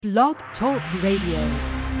Blog Talk Radio.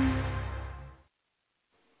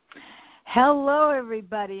 Hello,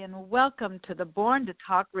 everybody, and welcome to the Born to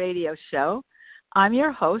Talk radio show. I'm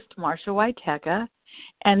your host, Marsha Waiteka,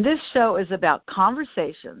 and this show is about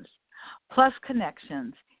conversations plus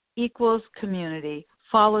connections equals community,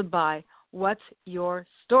 followed by what's your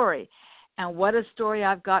story. And what a story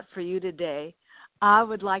I've got for you today. I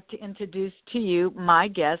would like to introduce to you my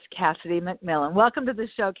guest, Cassidy McMillan. Welcome to the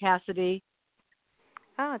show, Cassidy.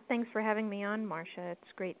 Oh, thanks for having me on, Marsha.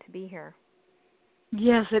 It's great to be here.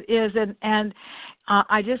 Yes, it is. And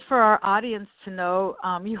I just, for our audience to know,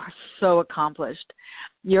 you are so accomplished.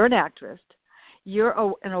 You're an actress. You're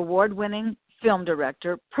an award-winning film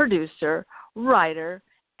director, producer, writer,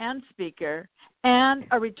 and speaker, and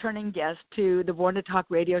a returning guest to the Born to Talk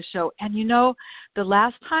radio show. And you know, the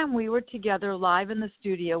last time we were together live in the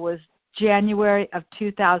studio was January of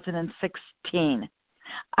 2016.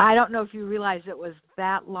 I don't know if you realize it was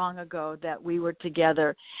that long ago that we were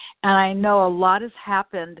together. And I know a lot has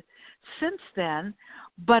happened since then,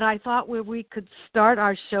 but I thought we could start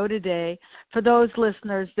our show today for those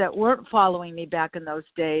listeners that weren't following me back in those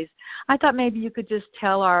days. I thought maybe you could just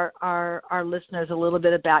tell our listeners a little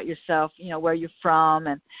bit about yourself, you know, where you're from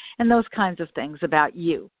and those kinds of things about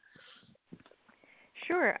you.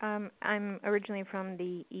 Sure. I'm originally from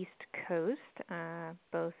the East Coast,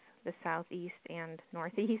 both the Southeast and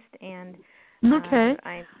Northeast, and okay.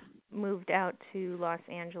 I moved out to Los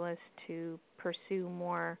Angeles to pursue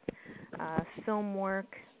more film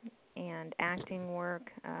work and acting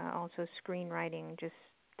work, also screenwriting, just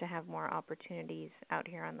to have more opportunities out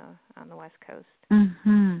here on the West Coast.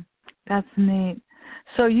 Mm-hmm. That's neat.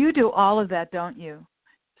 So you do all of that, don't you?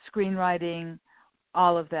 Screenwriting,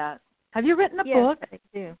 all of that. Have you written a book? Yes,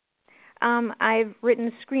 I do. I've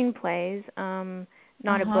written screenplays.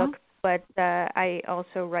 Not a book, but I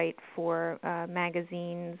also write for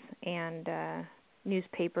magazines and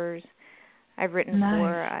newspapers. I've written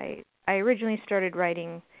for, I originally started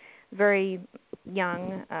writing very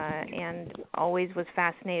young and always was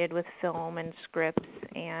fascinated with film and scripts.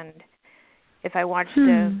 And if I watched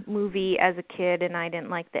a movie as a kid and I didn't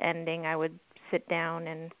like the ending, I would sit down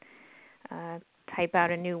and type out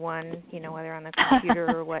a new one, you know, whether on the computer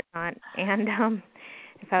or whatnot. And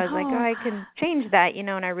if I was like, I can change that, you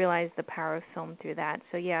know, and I realized the power of film through that.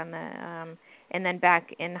 So, yeah, and then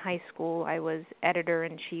back in high school, I was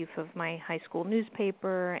editor-in-chief of my high school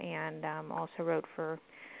newspaper and also wrote for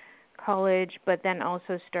college, but then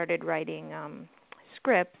also started writing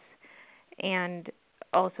scripts. And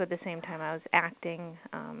also at the same time, I was acting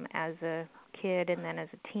as a kid and then as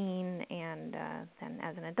a teen and then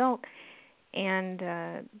as an adult. And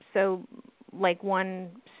so, like one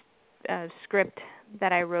script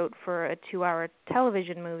that I wrote for a 2-hour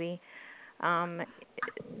television movie, an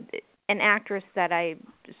actress that I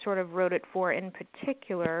sort of wrote it for in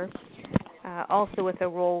particular, also with a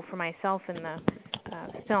role for myself in the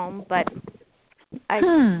film, but I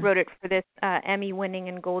wrote it for this Emmy-winning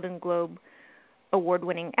and Golden Globe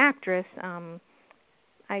award-winning actress.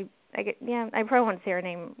 I probably won't say her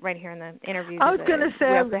name right here in the interview. I was going to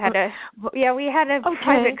say, we had a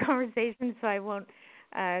private conversation, so I won't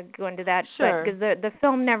go into that. Sure. Because the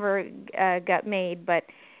film never got made, but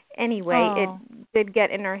anyway, it did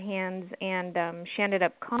get in her hands, and she ended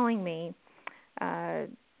up calling me out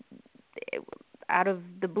of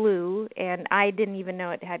the blue, and I didn't even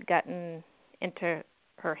know it had gotten into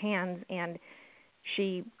her hands, and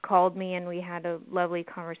she called me, and we had a lovely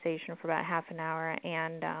conversation for about half an hour,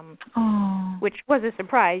 and which was a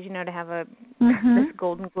surprise, you know, to have this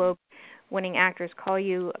Golden Globe winning actress call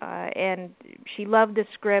you, and she loved the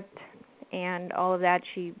script and all of that.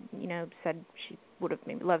 She, you know, said she would have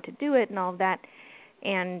maybe loved to do it and all of that,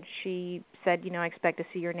 and she said, you know, I expect to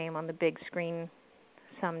see your name on the big screen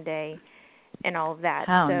someday and all of that.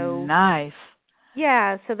 How nice.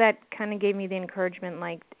 Yeah, so that kind of gave me the encouragement,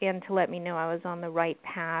 and to let me know I was on the right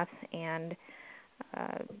path, and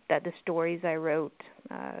that the stories I wrote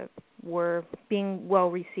were being well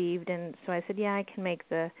received. And so I said, yeah, I can make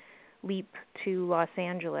the leap to Los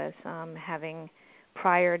Angeles, having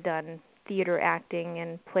prior done theater acting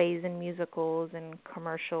and plays and musicals and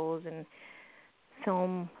commercials and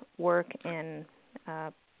film work in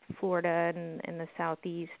Florida and in the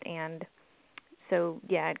Southeast. And so,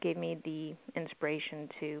 yeah, it gave me the inspiration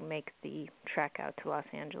to make the trek out to Los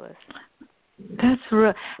Angeles. That's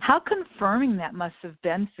real. How confirming that must have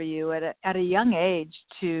been for you at a young age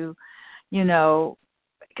to, you know,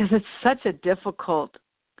 because it's such a difficult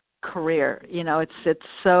career. You know, it's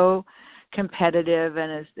so competitive,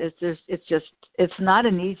 and it's not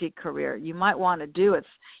an easy career. You might want to do it.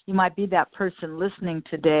 You might be that person listening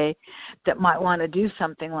today that might want to do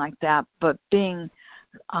something like that, but being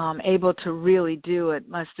able to really do it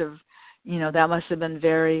must have been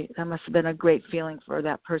a great feeling for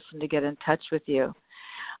that person to get in touch with you.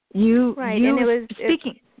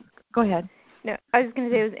 Go ahead. No, I was going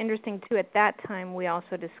to say it was interesting too. At that time, we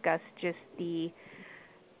also discussed just the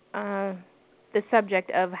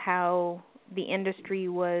subject of how the industry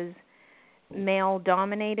was male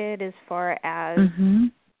dominated as far as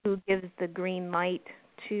who gives the green light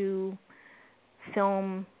to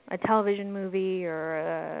film a television movie or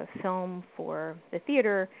a film for the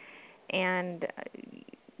theater, and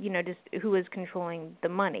just who was controlling the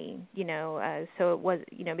money, so it was,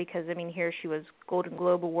 because, here she was Golden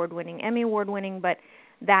Globe award-winning, Emmy award-winning, but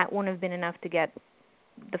that wouldn't have been enough to get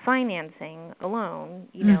the financing alone.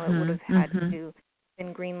 It would have had to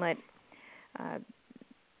been greenlit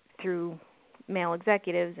through male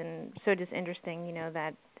executives, and so just interesting,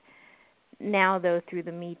 that now, though, through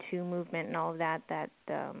the Me Too movement and all of that,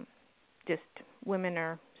 just women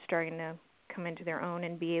are starting to come into their own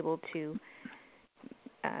and be able to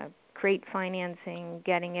create financing,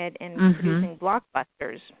 getting it, and producing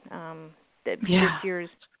blockbusters. This year's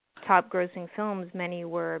top-grossing films, many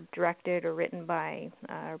were directed or written by,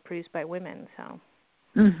 or produced by women. So,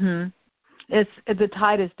 the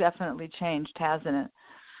tide has definitely changed, hasn't it?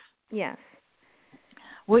 Yes.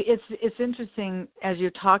 Well, it's interesting as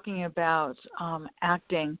you're talking about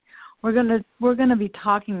acting. We're gonna be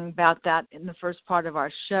talking about that in the first part of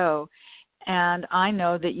our show. And I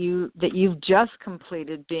know that you've just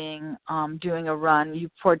completed doing a run. You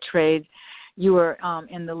were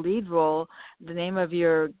in the lead role. The name of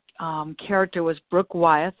your character was Brooke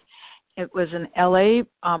Wyeth. It was an LA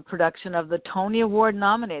production of the Tony Award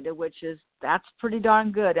nominated, that's pretty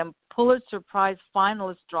darn good, and Pulitzer Prize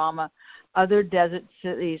Finalist drama, Other Desert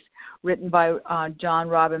Cities, written by John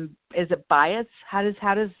Robin. Is it Bates? How does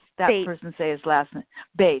that Bates. person say his last name?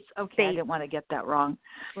 Bates. Okay, Bates. I didn't want to get that wrong.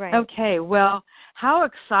 Right. Okay, well, how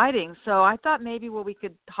exciting. So I thought maybe what we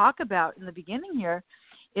could talk about in the beginning here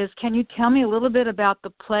is, can you tell me a little bit about the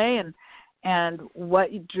play and what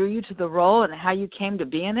drew you to the role and how you came to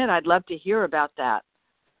be in it? I'd love to hear about that.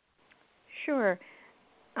 Sure.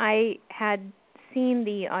 I had seen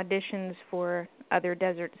the auditions for Other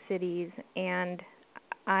Desert Cities, and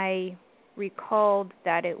I recalled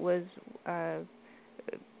that it was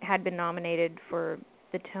had been nominated for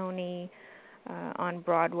the Tony on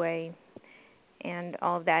Broadway and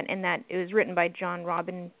all of that, and that it was written by John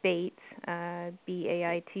Robin Bates,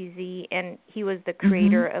 Baitz, and he was the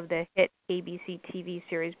creator of the hit ABC TV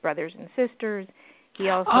series Brothers and Sisters. He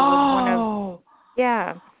also was one of...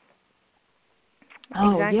 Yeah.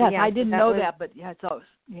 Oh, exactly, yes, yeah. I didn't know that, but yeah, so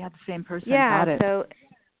you had the same person. Yeah, Got it. so,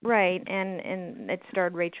 right, and it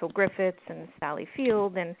starred Rachel Griffiths and Sally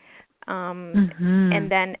Field, and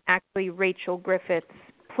then actually Rachel Griffiths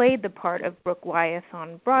played the part of Brooke Wyeth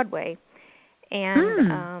on Broadway,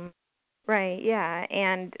 and right, yeah,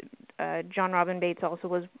 and John Robin Bates also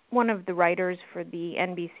was one of the writers for the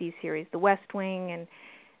NBC series The West Wing, and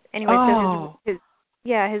anyway, so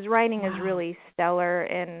his writing is really stellar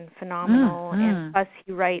and phenomenal, and plus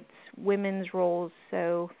he writes women's roles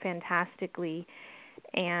so fantastically.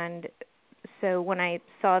 And so when I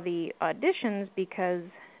saw the auditions, because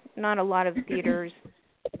not a lot of theaters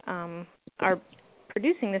are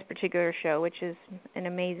producing this particular show, which is an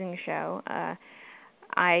amazing show,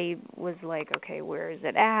 I was like, okay, where is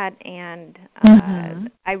it at? And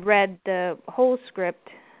I read the whole script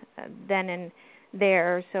then and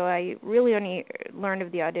there, so I really only learned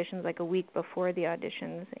of the auditions like a week before the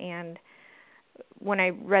auditions, and when I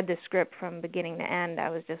read the script from beginning to end, I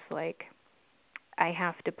was just like, I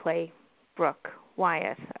have to play Brooke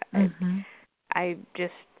Wyeth. I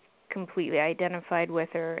just completely identified with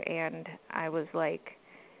her, and I was like,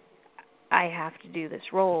 I have to do this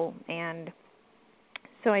role, and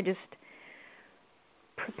so I just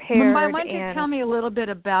prepared. Why don't you tell me a little bit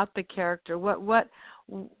about the character?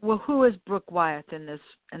 Who is Brooke Wyeth in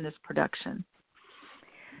this production?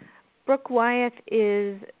 Brooke Wyeth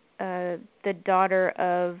is the daughter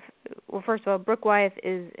of. Well, first of all, Brooke Wyeth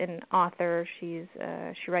is an author. She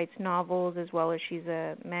writes novels as well as she's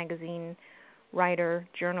a magazine writer,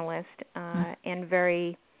 journalist, and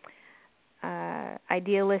very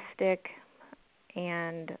idealistic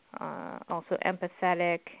and also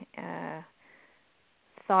empathetic,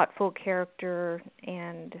 thoughtful character,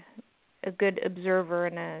 and a good observer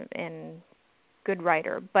and good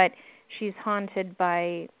writer. But she's haunted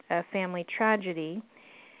by a family tragedy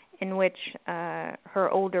in which her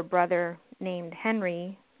older brother named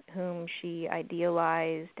Henry, whom she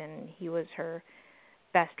idealized, and he was her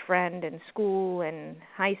best friend in school and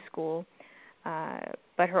high school.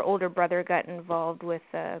 But her older brother got involved with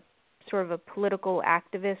sort of a political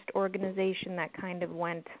activist organization that kind of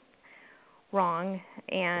went wrong,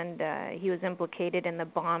 and he was implicated in the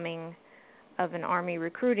bombing of an Army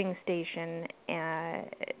recruiting station.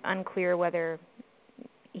 Unclear whether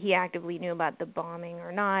he actively knew about the bombing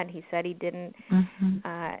or not. He said he didn't.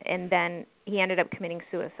 And then he ended up committing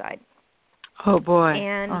suicide. Oh, boy.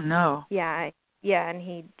 And, oh, no. Yeah, and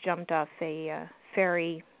he jumped off a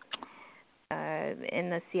ferry in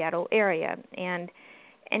the Seattle area. And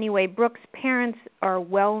anyway, Brooke's parents are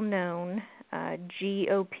well-known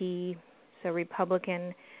GOP, so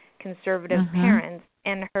Republican conservative parents,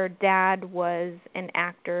 and her dad was an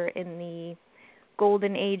actor in the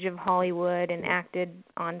golden age of Hollywood and acted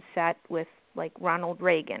on set with like Ronald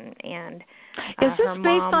Reagan. And is this her based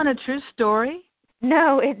mom, on a true story?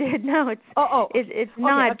 No, it's it's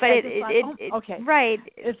not. Okay, but okay. Right.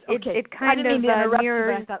 It's okay. It kind I didn't mean to interrupt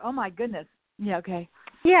mirrors. you, but I thought, oh my goodness. Yeah. Okay.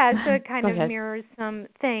 Yeah, so it kind of ahead. mirrors some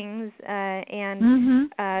things,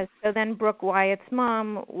 and so then Brooke Wyatt's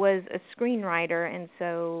mom was a screenwriter, and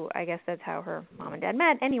so I guess that's how her mom and dad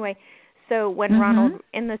met. Anyway, so when Ronald,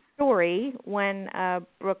 in the story, when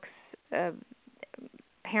Brooke's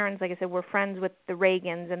parents, like I said, were friends with the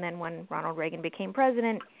Reagans, and then when Ronald Reagan became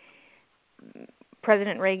president,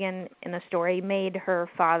 President Reagan in the story made her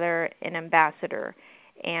father an ambassador.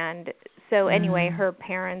 And so anyway, her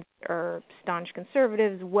parents are staunch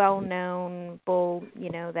conservatives, well-known, bold,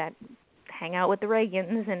 that hang out with the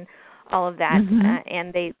Reagans and all of that.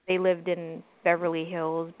 And they lived in Beverly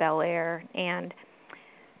Hills, Bel Air. And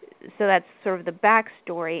so that's sort of the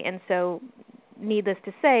backstory. And so needless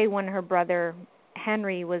to say, when her brother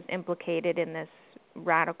Henry was implicated in this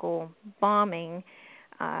radical bombing,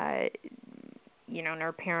 and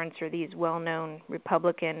her parents are these well-known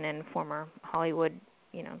Republican and former Hollywood,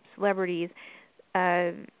 celebrities,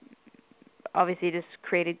 obviously just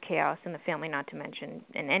created chaos in the family, not to mention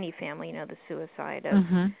in any family, the suicide of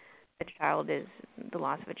the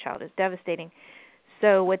loss of a child is devastating.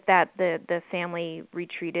 So with that, the family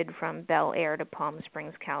retreated from Bel Air to Palm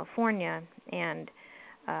Springs, California, and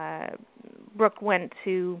Brooke went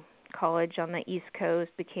to college on the East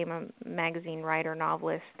Coast, became a magazine writer,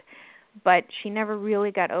 novelist, but she never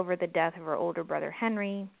really got over the death of her older brother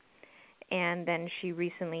Henry. And then she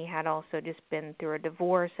recently had also just been through a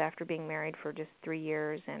divorce after being married for just 3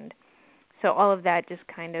 years. And so all of that just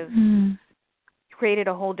kind of created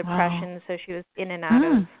a whole depression. Wow. So she was in and out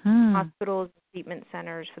of hospitals, treatment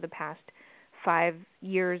centers for the past 5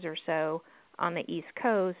 years or so on the East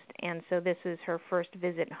Coast. And so this is her first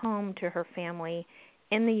visit home to her family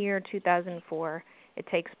in the year 2004. It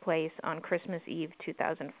takes place on Christmas Eve,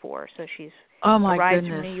 2004. So she's arrived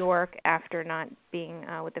from New York after not being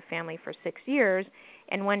with the family for 6 years.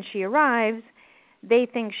 And when she arrives, they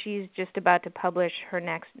think she's just about to publish her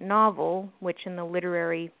next novel, which in the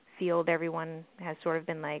literary field everyone has sort of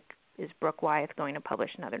been like, is Brooke Wyatt going to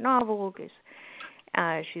publish another novel? Because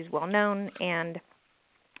she's well known.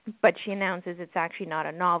 But she announces it's actually not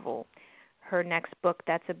a novel. Her next book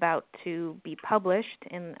that's about to be published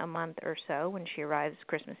in a month or so, when she arrives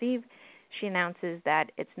Christmas Eve, she announces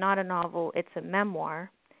that it's not a novel, it's a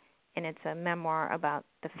memoir, and it's a memoir about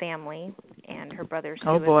the family and her brother's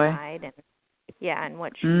suicide, and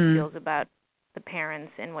what she feels about the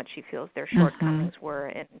parents and what she feels their shortcomings were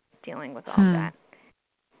in dealing with all that.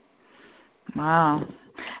 Wow,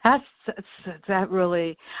 that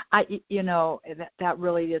really, that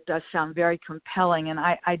really does sound very compelling, and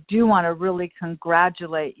I do want to really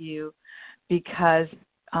congratulate you because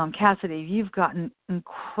Cassidy, you've gotten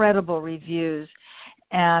incredible reviews,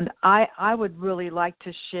 and I would really like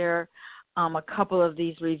to share a couple of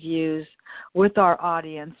these reviews with our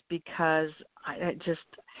audience because I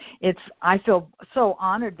feel so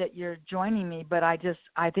honored that you're joining me, but I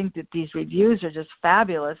think that these reviews are just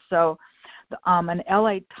fabulous. So an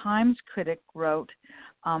LA Times critic wrote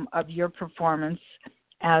of your performance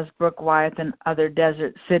as Brooke Wyatt in Other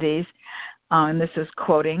Desert Cities, and this is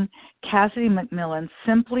quoting, Cassidy McMillan,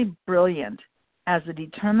 simply brilliant as a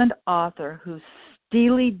determined author whose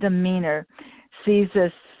steely demeanor sees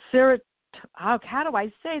a how do I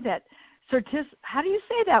say that? How do you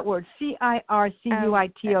say that word?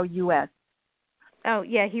 Circuitous. Oh,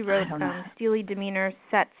 yeah, he wrote steely demeanor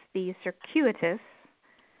sets the circuitous.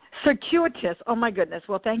 Oh, my goodness.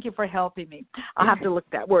 Well, thank you for helping me. I'll have to look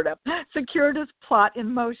that word up. Circuitous plot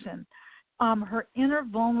in motion. Her inner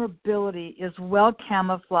vulnerability is well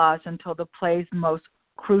camouflaged until the play's most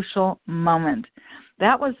crucial moment.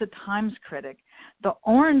 That was the Times critic. The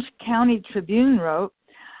Orange County Tribune wrote,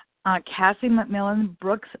 Cassie McMillan,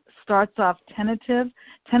 Brooks starts off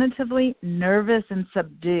tentatively nervous and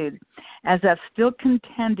subdued, as if still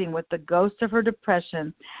contending with the ghost of her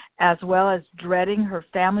depression, as well as dreading her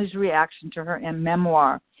family's reaction to her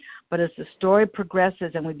memoir. But as the story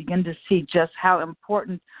progresses and we begin to see just how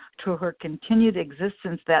important to her continued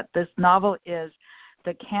existence that this novel is,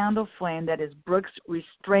 the candle flame that is Brooks'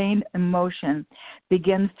 restrained emotion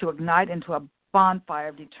begins to ignite into a bonfire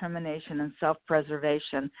of determination and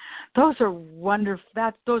self-preservation. Those are wonderful.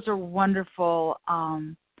 Those are wonderful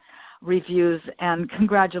reviews, and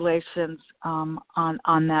congratulations on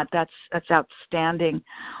that. That's outstanding.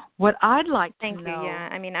 What I'd like to know. Thank you. Yeah,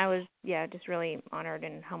 I mean, I was just really honored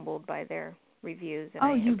and humbled by their reviews, and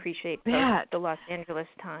I appreciate both the Los Angeles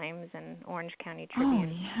Times and Orange County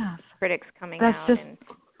Tribune critics coming out and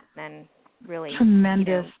then really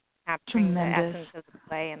tremendous. Capturing the essence of the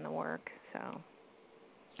play and the work.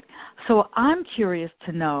 So I'm curious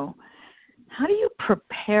to know, how do you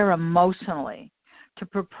prepare emotionally to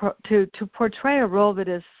portray a role that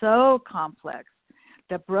is so complex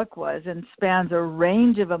that Brooke was and spans a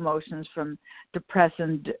range of emotions from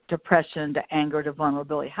depression to anger to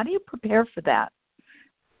vulnerability? How do you prepare for that?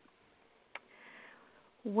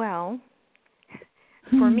 Well,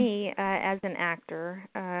 for me, as an actor,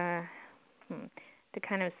 to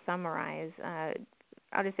kind of summarize,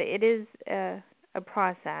 I'll just say it is a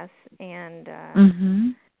process, and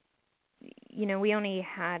we only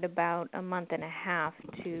had about a month and a half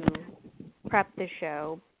to prep the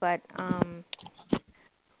show, but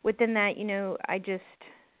within that, I just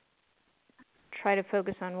try to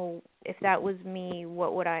focus on, well, if that was me,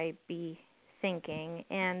 what would I be thinking?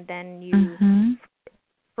 And then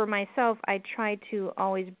for myself, I try to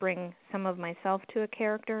always bring some of myself to a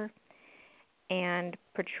character and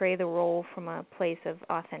portray the role from a place of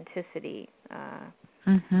authenticity.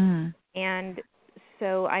 And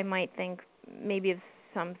so I might think maybe of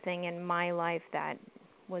something in my life that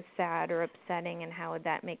was sad or upsetting, and how would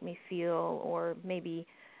that make me feel? Or maybe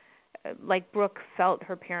like Brooke felt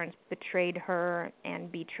her parents betrayed her and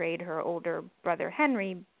betrayed her older brother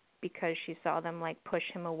Henry because she saw them like push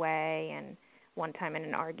him away, and one time in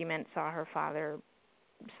an argument saw her father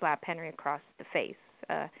slap Henry across the face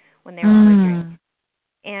when they were arguing.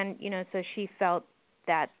 And, so she felt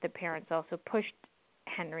that the parents also pushed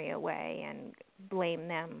Henry away and blamed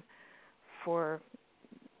them for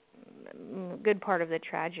a good part of the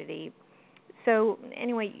tragedy. So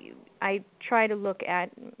anyway, I try to look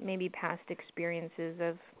at maybe past experiences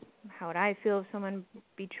of how would I feel if someone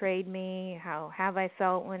betrayed me, how have I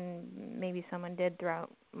felt when maybe someone did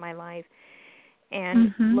throughout my life,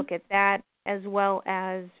 and look at that, as well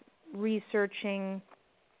as researching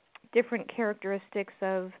different characteristics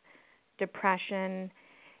of depression,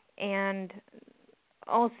 and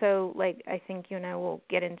also, like, I think you and I will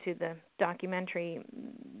get into the documentary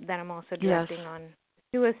that I'm also directing on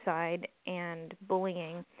suicide and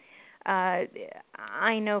bullying.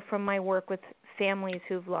 I know from my work with families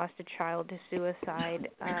who've lost a child to suicide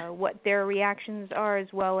what their reactions are, as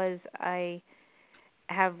well as I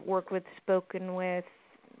have worked with, spoken with,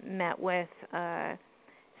 met with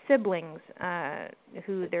siblings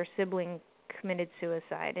who their sibling committed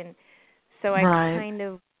suicide. And so I kind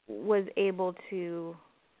of was able to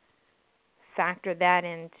factor that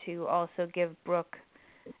in to also give Brooke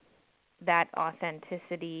that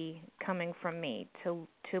authenticity coming from me, to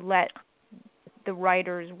let the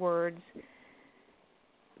writer's words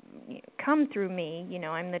come through me.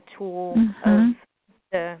 I'm the tool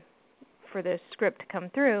for the script to come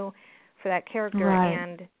through for that character.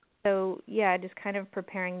 And so, just kind of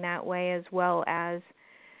preparing that way, as well as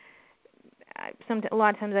a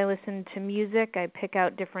lot of times I listen to music. I pick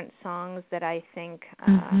out different songs that I think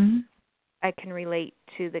I can relate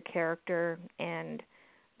to the character and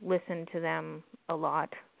listen to them a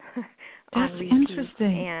lot on repeat.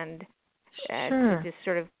 Interesting. And to just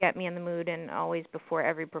sort of get me in the mood, and always before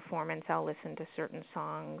every performance I'll listen to certain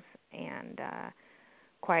songs and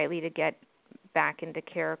quietly to get back into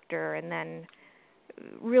character. And then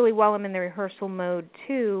really while I'm in the rehearsal mode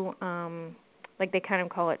too, like they kind of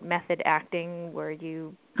call it method acting, where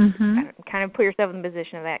you kind of put yourself in the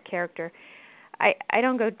position of that character. I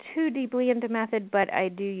don't go too deeply into method, but I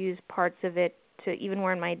do use parts of it to, even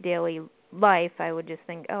where in my daily life I would just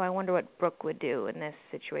think, I wonder what Brooke would do in this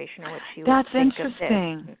situation, or what she would think of this.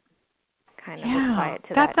 And kind of apply it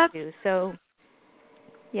to that too. So,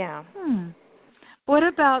 What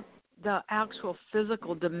about the actual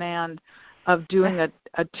physical demand of doing a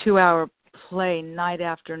 2-hour play night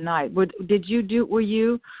after night? Did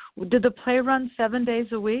the play run 7 days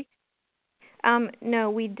a week? No,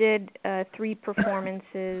 we did 3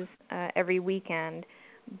 performances every weekend,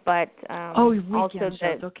 but weekend also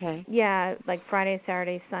shows. Okay. Yeah, like Friday,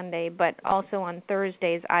 Saturday, Sunday, but also on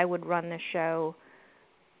Thursdays I would run the show.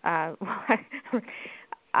 I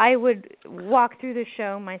would walk through the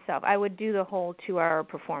show myself. I would do the whole 2-hour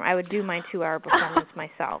performance. I would do my 2-hour performance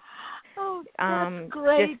myself. Oh, that's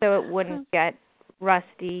great. Just so it wouldn't get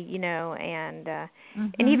rusty, and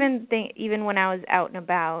even when I was out and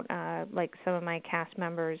about, like some of my cast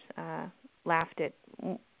members laughed at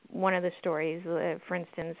one of the stories. For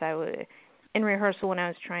instance, I was in rehearsal when I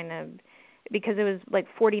was trying to, because it was like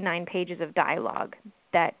 49 pages of dialogue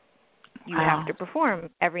that you have to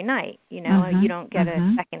perform every night. You don't get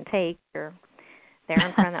a second take. You're there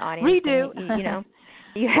in front of the audience. Redo.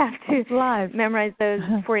 You have to live. memorize those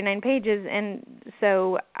 49 pages, and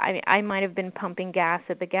so I might have been pumping gas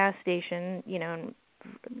at the gas station, and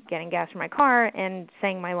getting gas for my car and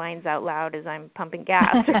saying my lines out loud as I'm pumping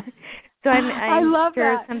gas. So I love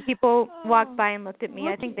sure that. some people walked by and looked at me.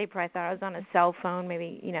 I think they probably thought I was on a cell phone.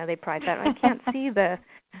 Maybe, they probably thought I can't see the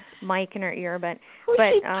mic in her ear, but who's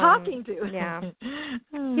she talking to? Yeah.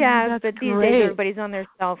 That's but these great. days everybody's on their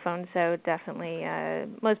cell phone, so definitely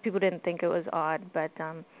most people didn't think it was odd, but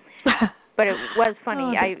it was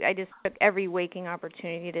funny. I just took every waking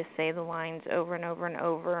opportunity to say the lines over and over and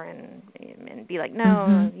over and be like,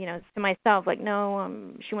 no, to myself, like,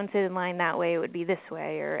 no, she wouldn't say the line that way, it would be this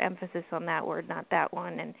way, or emphasis on that word, not that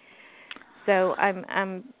one. And so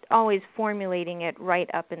I'm always formulating it right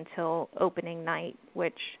up until opening night,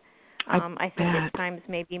 which I think at times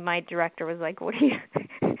maybe my director was like, what are you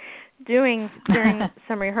doing during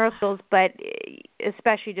some rehearsals? But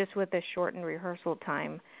especially just with the shortened rehearsal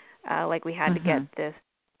time, like we had to get this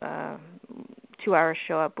 2-hour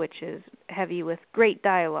show up, which is heavy with great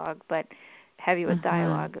dialogue, but heavy with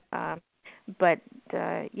dialogue. But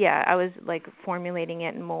I was like formulating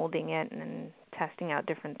it and molding it and testing out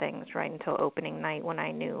different things right until opening night, when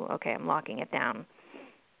I knew, okay, I'm locking it down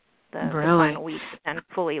the final week, and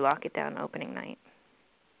fully lock it down opening night.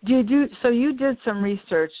 So you did some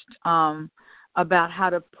research about how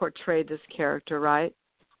to portray this character, right?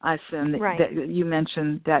 I assume that you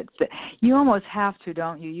mentioned that you almost have to,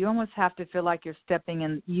 don't you? You almost have to feel like you're stepping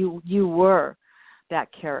in. You were that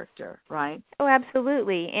character, right? Oh,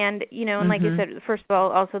 absolutely. And and like you said, first of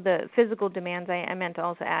all, also the physical demands. I meant to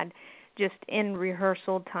also add, just in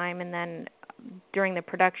rehearsal time, and then during the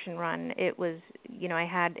production run, it was I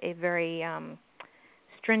had a very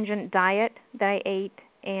stringent diet that I ate,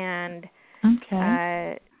 and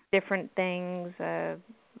different things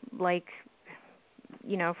like.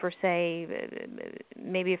 For say,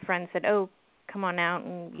 maybe a friend said, "Oh, come on out,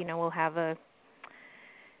 and we'll have a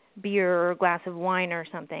beer or a glass of wine or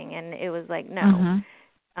something," and it was like, no,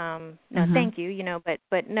 no, thank you,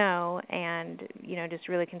 but no, and just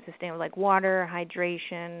really consistent with like water,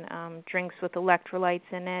 hydration, drinks with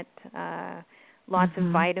electrolytes in it, lots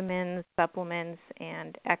of vitamins, supplements,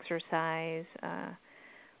 and exercise,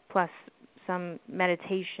 plus some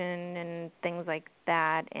meditation and things like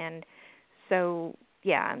that, and so.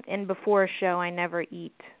 Yeah, and before a show, I never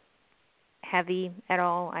eat heavy at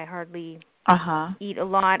all. I hardly eat a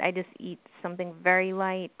lot. I just eat something very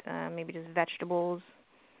light, maybe just vegetables,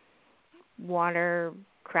 water,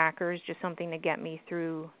 crackers, just something to get me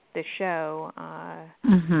through the show,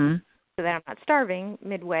 so that I'm not starving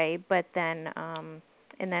midway. But then,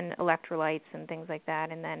 and then electrolytes and things like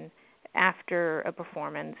that. And then after a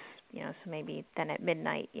performance, so maybe then at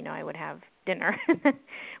midnight, I would have dinner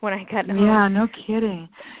when I got home. Yeah, no kidding.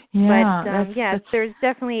 Yeah, but there's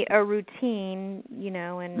definitely a routine,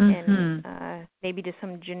 and maybe just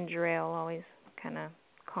some ginger ale always kind of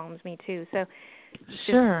calms me too. So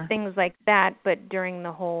just things like that, but during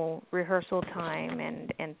the whole rehearsal time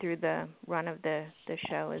and through the run of the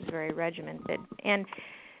show is very regimented. And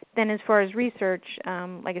then as far as research,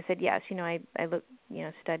 like I said, yes, I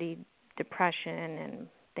studied depression and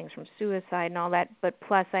things from suicide and all that, but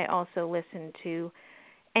plus I also listened to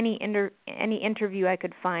any interview I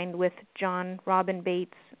could find with John Robin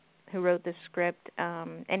Bates, who wrote the script,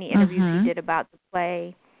 any interviews he did about the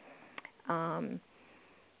play,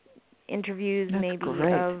 interviews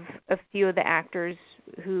of a few of the actors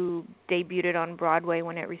who debuted on Broadway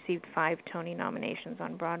when it received 5 Tony nominations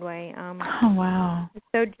on Broadway. Oh, wow.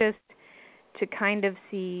 So just to kind of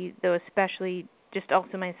see, though, especially just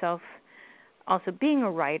also myself, also being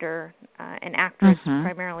a writer, an actress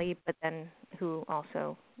primarily, but then who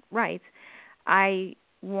also writes, I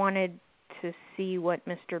wanted to see what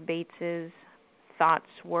Mr. Bates's thoughts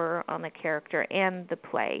were on the character and the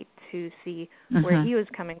play, to see where he was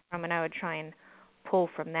coming from, and I would try and pull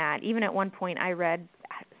from that. Even at one point I read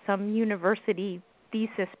some university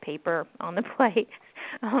thesis paper on the play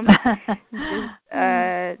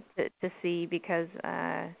to see, because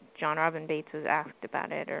John Robin Bates was asked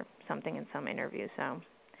about it or something in some interview. So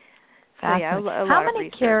yeah, a lot of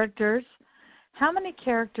research. How many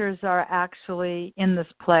characters are actually in this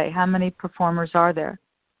play? How many performers are there?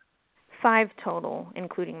 5 total,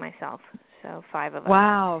 including myself. So 5 of us.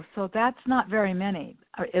 Wow. So that's not very many,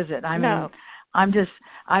 is it? I mean, I'm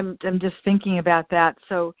just thinking about that.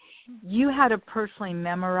 So you had to personally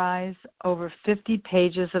memorize over 50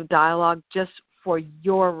 pages of dialogue just for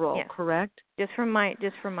your role, yes. correct? Just for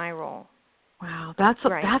my role. Wow,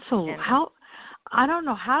 right. how I don't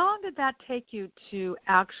know, how long did that take you to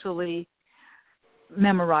actually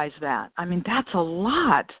memorize that? I mean, that's a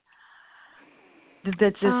lot. Did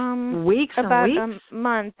that just weeks about and weeks?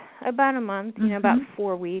 About a month, about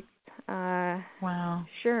 4 weeks. Wow.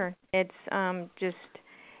 Sure. It's just,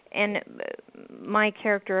 and my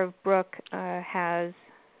character of Brooke has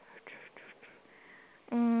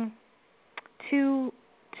two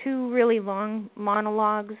really long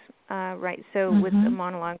monologues, right? So with a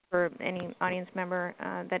monologue, for any audience member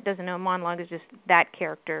that doesn't know, a monologue is just that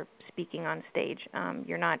character speaking on stage.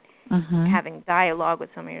 You're not having dialogue with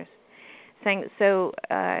somebody. You're saying. So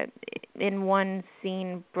in one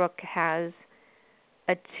scene, Brooke has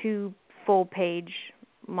a 2 full-page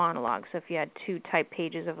monologue. So if you had 2 type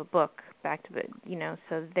pages of a book back to the,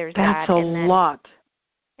 so there's that. That's a lot.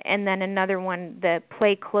 And then another one, the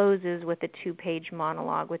play closes with a 2-page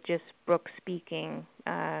monologue with just Brooke speaking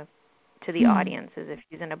to the audience as if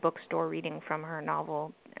she's in a bookstore reading from her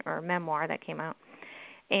novel or memoir that came out.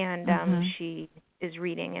 And she is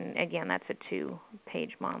reading, and again, that's a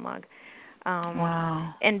 2-page monologue.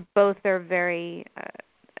 Wow. And both are very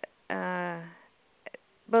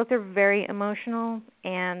emotional,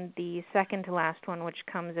 and the second to last one, which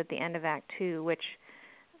comes at the end of Act 2, which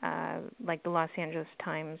like the Los Angeles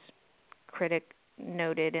Times critic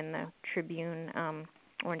noted in the Tribune,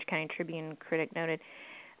 Orange County Tribune critic noted,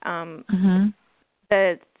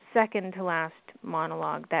 the second to last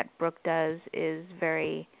monologue that Brooke does is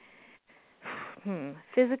very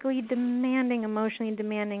physically demanding, emotionally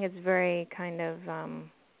demanding. It's very kind of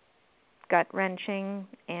gut-wrenching,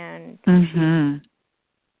 and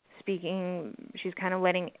she's kind of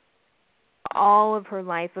letting all of her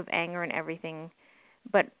life of anger and everything,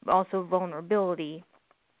 but also vulnerability,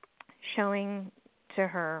 showing to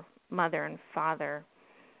her mother and father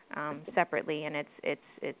separately, and it's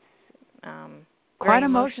quite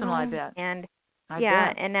emotional, I bet. And I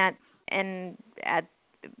bet. and at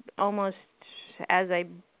almost as I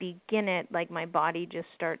begin it, like my body just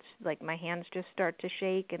starts, like my hands just start to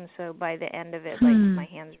shake, and so by the end of it, like my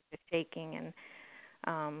hands are just shaking, and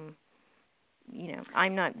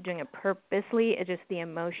I'm not doing it purposely. It's just the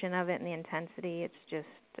emotion of it and the intensity. It's just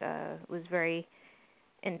was very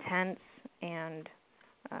intense, and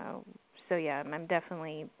so yeah, I'm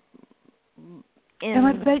definitely in. And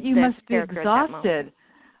I bet you must be character exhausted.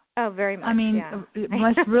 Oh, very much. I mean, yeah. it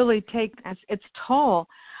must really take its toll.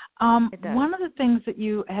 It does. One of the things that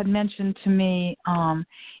you had mentioned to me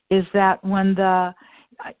is that when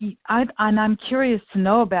and I'm curious to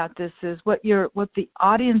know about this, is what the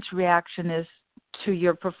audience reaction is to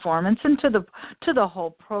your performance and to the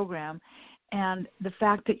whole program, and the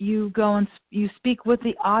fact that you go and you speak with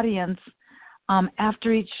the audience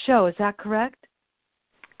after each show. Is that correct?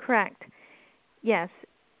 Correct. Yes.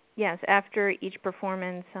 After each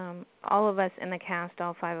performance, all of us in the cast,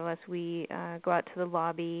 all 5 of us, we go out to the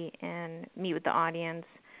lobby and meet with the audience.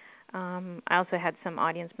 I also had some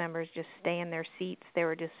audience members just stay in their seats. They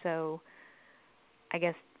were just so, I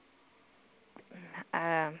guess,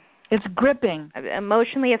 it's gripping,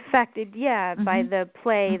 emotionally affected, by the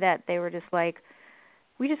play, that they were just like,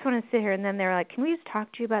 we just want to sit here. And then they were like, can we just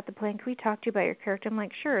talk to you about the play? And can we talk to you about your character? I'm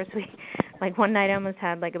like, sure. So like one night I almost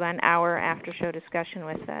had like about an hour after show discussion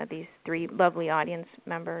with these 3 lovely audience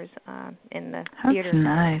members in the theater. That's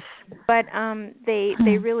nice. But they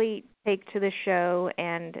really take to the show,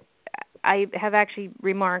 and I have actually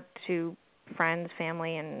remarked to friends,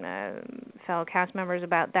 family, and fellow cast members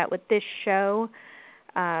about that with this show,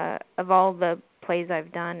 of all the plays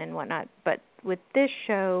I've done and whatnot. But with this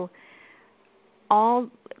show,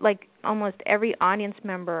 almost every audience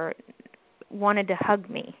member wanted to hug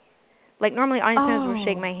me. Like normally audience members will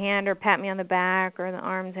shake my hand or pat me on the back or the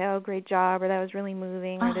arm and say, oh, great job, or that was really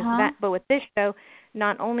moving, or this and that. But with this show,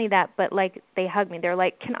 not only that, but like they hug me. They're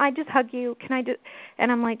like, can I just hug you? Can I just?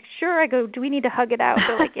 And I'm like, sure. I go, do we need to hug it out?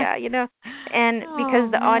 They're like, yeah, And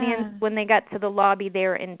because the audience, when they got to the lobby, they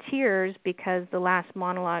were in tears because the last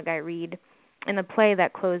monologue I read in the play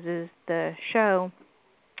that closes the show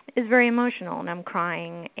is very emotional, and I'm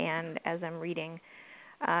crying, and as I'm reading,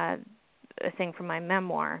 a thing from my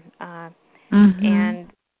memoir. Mm-hmm.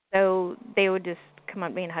 And so they would just come up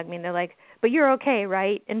to me and hug me, and they're like, "But you're okay,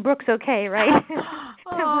 right? And Brooke's okay, right?"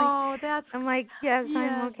 Oh, I'm like, yes, yes.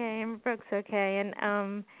 I'm okay, and Brooke's okay.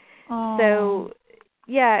 And Oh. so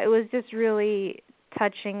yeah, it was just really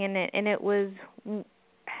touching, and it was,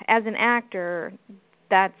 as an actor,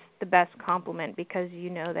 that's the best compliment, because you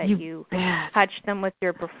know that you touched them with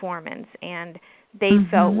your performance, and they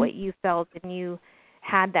felt what you felt, and you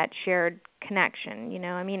had that shared connection,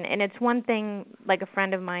 I mean, and it's one thing, like a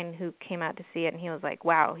friend of mine who came out to see it, and he was like,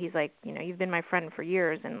 wow, he's like, you've been my friend for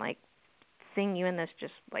years, and like seeing you in this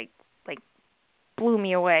just like blew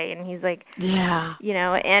me away. And he's like, yeah,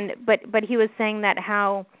 and but he was saying that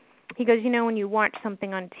how he goes, when you watch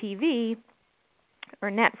something on TV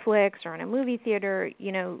or Netflix or in a movie theater,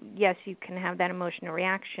 yes, you can have that emotional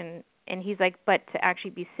reaction. And he's like, but to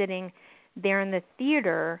actually be sitting there in the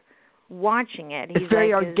theater watching it, he's it's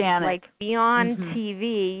very like, organic, is like beyond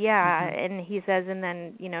TV, yeah. And he says, and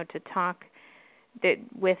then to talk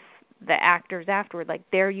with the actors afterward, like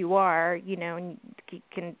there you are, and he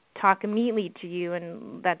can talk immediately to you,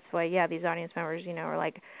 and that's why, yeah, these audience members, are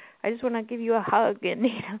like, I just want to give you a hug, and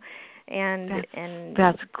and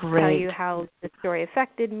that's great. Tell you how the story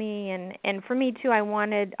affected me, and for me too, I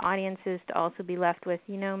wanted audiences to also be left with,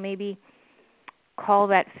 maybe call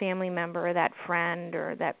that family member or that friend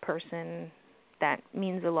or that person that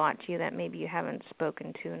means a lot to you that maybe you haven't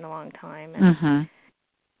spoken to in a long time, and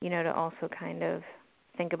to also kind of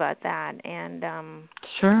think about that. And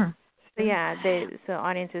sure. So yeah, so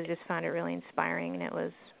audiences just found it really inspiring, and it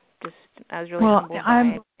was just, I was really humbled by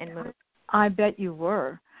it and moved. I bet you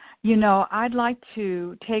were. I'd like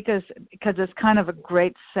to take us, because it's kind of a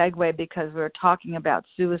great segue, because we're talking about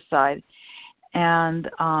suicide. And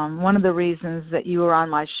one of the reasons that you were on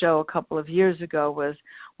my show a couple of years ago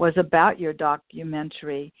was about your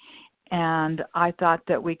documentary. And I thought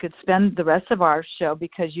that we could spend the rest of our show,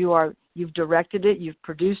 because you've directed it, you've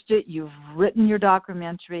produced it, you've written your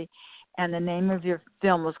documentary, and the name of your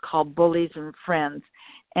film was called Bullies and Friends,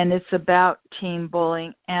 and it's about teen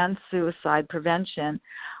bullying and suicide prevention.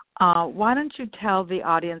 Why don't you tell the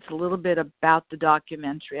audience a little bit about the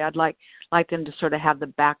documentary? I'd like them to sort of have the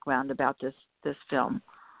background about this film.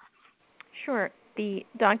 Sure. The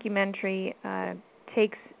documentary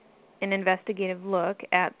takes an investigative look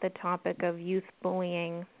at the topic of youth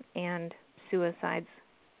bullying and suicides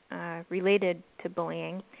related to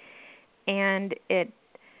bullying, and it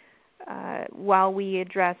while we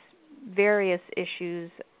address various issues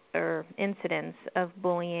or incidents of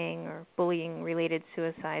bullying or bullying-related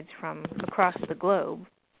suicides from across the globe,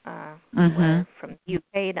 where from the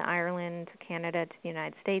UK to Ireland to Canada to the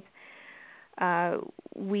United States,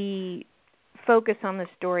 we focus on the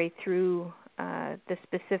story through the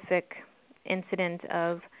specific incident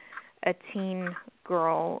of a teen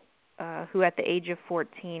girl who at the age of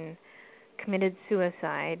 14 committed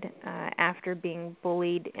suicide after being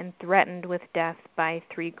bullied and threatened with death by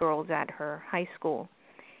 3 girls at her high school.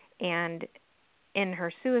 And in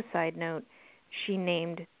her suicide note, she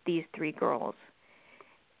named these 3 girls.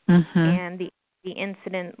 And the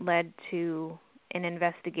incident led to an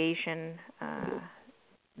investigation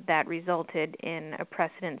that resulted in a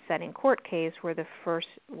precedent-setting court case where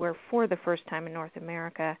for the first time in North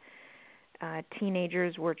America,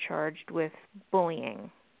 teenagers were charged with bullying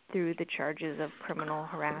through the charges of criminal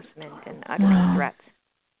harassment and uttering threats.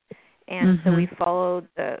 And so we followed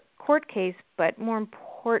the court case, but more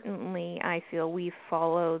importantly, I feel we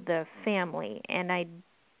follow the family. And I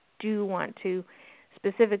do want to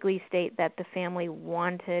specifically state that the family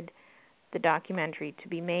wanted the documentary to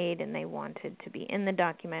be made, and they wanted to be in the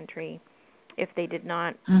documentary. If they did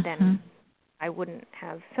not, then I wouldn't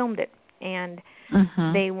have filmed it. And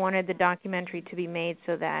they wanted the documentary to be made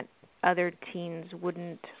so that other teens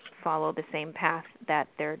wouldn't follow the same path that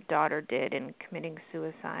their daughter did in committing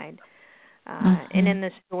suicide. And in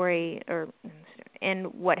the story, or in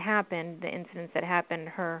what happened, the incidents that happened,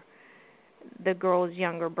 the girl's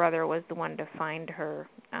younger brother was the one to find her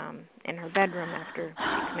in her bedroom after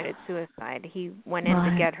she committed suicide. He went in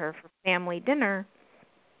to get her for family dinner,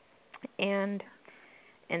 and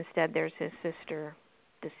instead there's his sister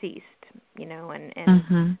deceased,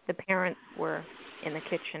 and the parents were in the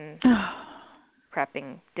kitchen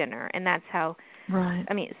prepping dinner. And that's how,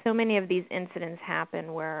 I mean, so many of these incidents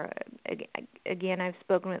happen where, again, I've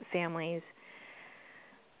spoken with families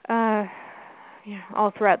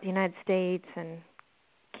all throughout the United States and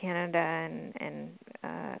Canada and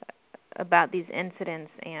about these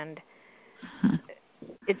incidents, and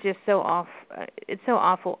it's just so it's so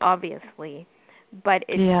awful, obviously, but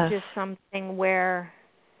it's just something where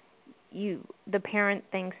the parent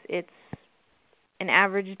thinks it's an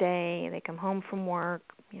average day. They come home from work,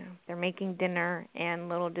 they're making dinner, and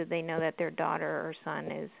little do they know that their daughter or son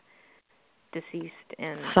is deceased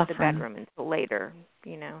in the bedroom until later,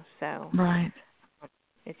 so right.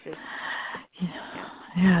 It's just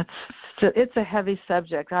it's a heavy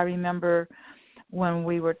subject. I remember when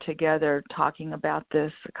we were together talking about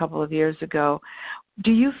this a couple of years ago.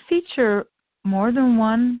 Do you feature more than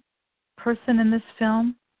one person in this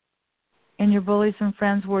film? In your Bullies and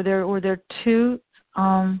Friends, were there two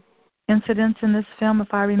incidents in this film,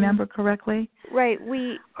 if I remember correctly? Right.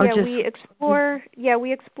 We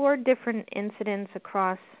explore different incidents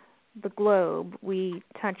across the globe. We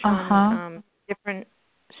touch on different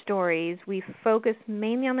stories. We focus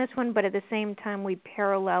mainly on this one, but at the same time we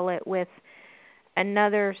parallel it with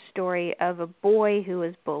another story of a boy who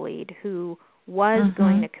was bullied, who was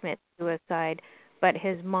going to commit suicide, but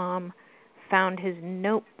his mom found his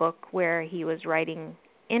notebook where he was writing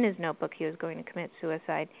in his notebook he was going to commit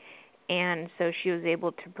suicide, and so she was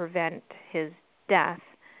able to prevent his death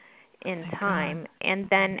in time. And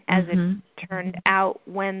then as it turned out,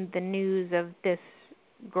 when the news of this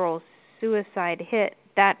girl's suicide hit,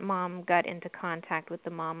 that mom got into contact with the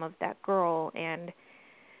mom of that girl, and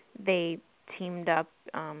they teamed up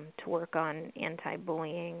to work on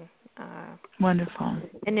anti-bullying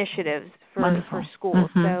initiatives for schools.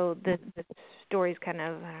 So the stories kind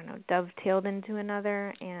of, dovetailed into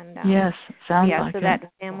another. And yes, sounds like so it.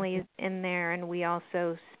 that family is in there, and we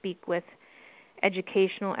also speak with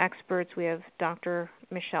educational experts. We have Dr.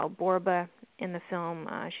 Michelle Borba in the film.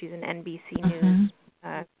 She's an NBC News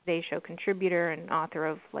Today Show contributor and author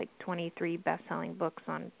of 23 best-selling books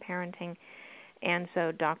on parenting. And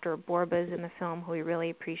so Dr. Borba is in the film, who we really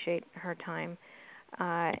appreciate her time.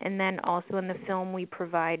 And then also in the film we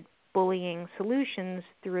provide bullying solutions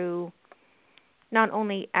through not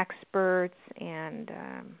only experts and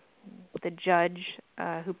the judge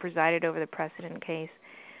who presided over the precedent case.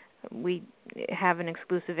 We have an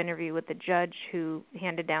exclusive interview with the judge who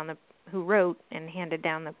wrote and handed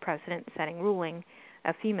down the precedent-setting ruling,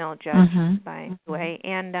 a female judge, by the way.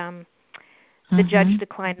 And the judge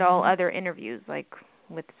declined all other interviews, like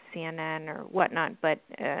with CNN or whatnot, but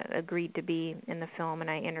agreed to be in the film,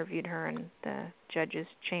 and I interviewed her in the judge's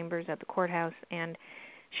chambers at the courthouse, and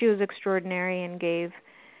she was extraordinary and gave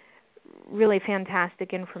really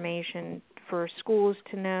fantastic information for schools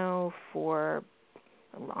to know, for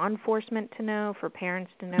law enforcement to know, for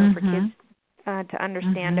parents to know, for kids to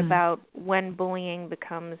understand about when bullying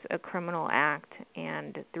becomes a criminal act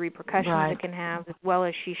and the repercussions it can have, as well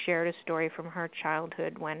as she shared a story from her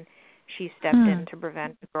childhood when she stepped in to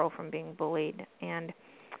prevent the girl from being bullied. And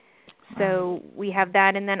so we have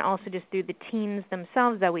that, and then also just through the teens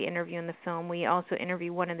themselves that we interview in the film, we also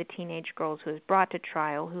interview one of the teenage girls who was brought to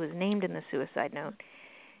trial, who was named in the suicide note,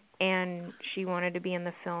 and she wanted to be in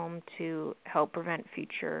the film to help prevent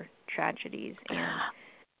future tragedies. And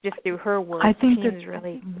just through her work, teens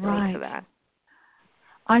really relate to that.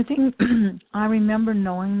 I think I remember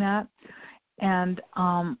knowing that, and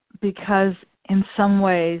because in some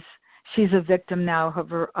ways she's a victim now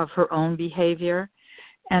of her own behavior,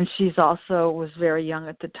 and she's also was very young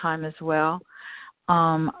at the time as well.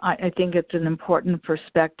 I think it's an important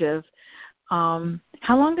perspective. How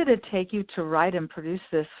long did it take you to write and produce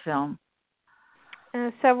this film?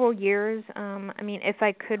 Several years. If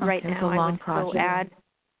I could right now, I would still add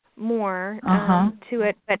more to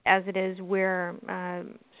it, but as it is, we're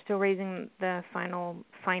still raising the final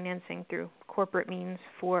financing through corporate means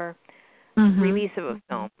for release of a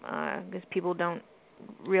film, because people don't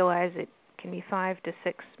realize it can be 5 to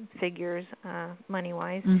 6 figures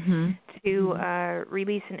money-wise to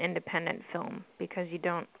release an independent film, because you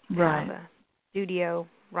don't have a studio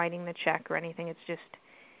writing the check or anything. It's just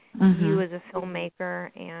you as a filmmaker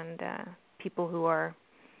and people who are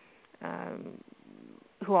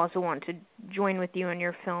who also want to join with you in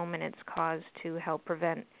your film and its cause to help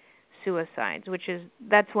prevent suicides,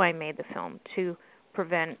 that's why I made the film, to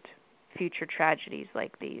prevent future tragedies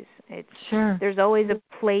like these. There's always a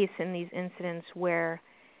place in these incidents where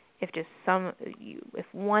if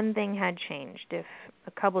one thing had changed, if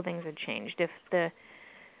a couple things had changed, if the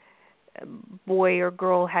boy or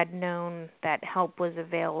girl had known that help was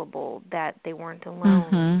available, that they weren't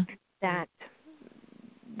alone, that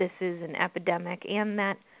this is an epidemic, and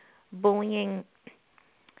that bullying,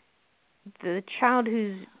 the child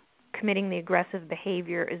who's committing the aggressive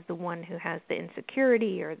behavior is the one who has the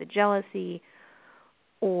insecurity or the jealousy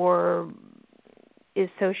or is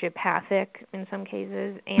sociopathic in some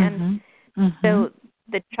cases. And so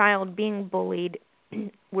the child being bullied,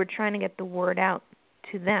 we're trying to get the word out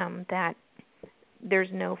to them that there's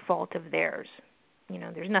no fault of theirs.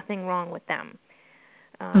 There's nothing wrong with them.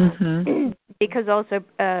 Because also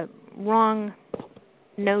wrong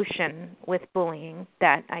notion with bullying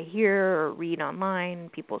that I hear or read online,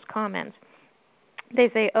 people's comments. They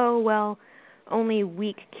say, oh, well, only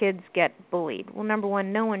weak kids get bullied. Well, number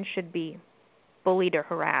one, no one should be bullied or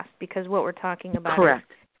harassed, because what we're talking about is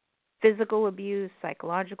physical abuse,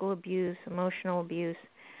 psychological abuse, emotional abuse.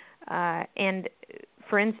 And,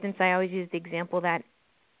 for instance, I always use the example that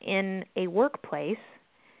in a workplace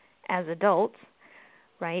as adults,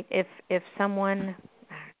 right, if someone,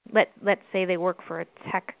 let's say they work for a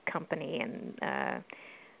tech company and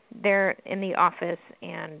they're in the office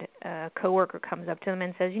and a coworker comes up to them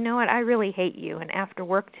and says, you know what, I really hate you, and after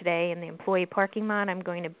work today in the employee parking lot, I'm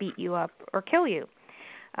going to beat you up or kill you.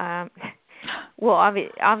 Well,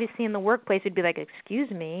 obviously in the workplace it'd be like,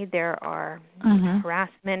 excuse me, there are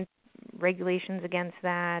harassment regulations against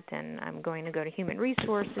that, and I'm going to go to human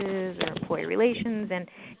resources or employee relations,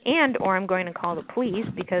 and or I'm going to call the police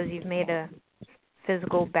because you've made a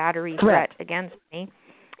physical battery threat against me.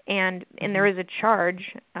 And there is a charge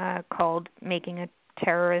called making a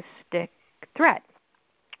terroristic threat,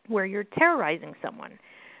 where you're terrorizing someone.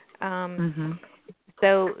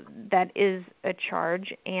 So that is a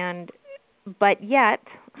charge, but yet,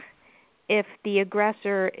 if the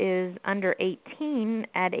aggressor is under 18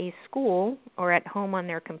 at a school or at home on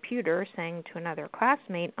their computer, saying to another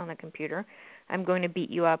classmate on the computer, I'm going to beat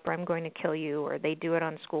you up, or I'm going to kill you, or they do it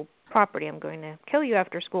on school property, I'm going to kill you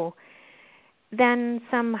after school, then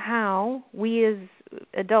somehow we as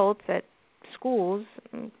adults at schools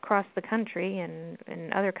across the country and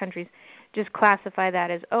in other countries just classify that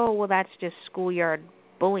as, oh, well, that's just schoolyard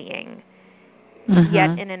bullying.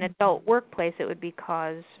 Yet in an adult workplace, it would be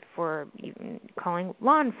cause for even calling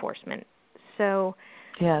law enforcement. So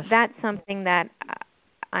that's something that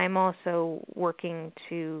I'm also working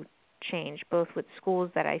to change, both with schools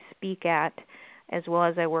that I speak at, as well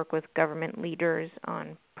as I work with government leaders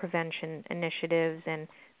on prevention initiatives and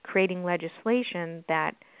creating legislation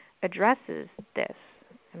that addresses this.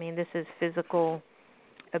 I mean, this is physical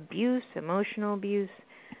abuse, emotional abuse.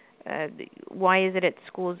 Why is it at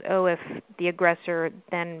schools, oh, if the aggressor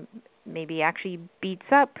then maybe actually beats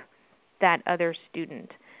up that other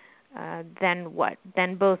student, then what?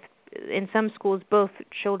 Then in some schools, both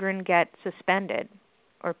children get suspended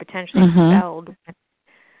or potentially expelled.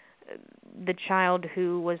 The child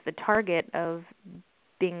who was the target of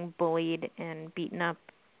being bullied and beaten up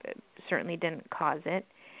certainly didn't cause it.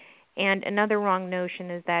 And another wrong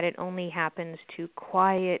notion is that it only happens to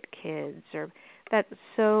quiet kids, or that's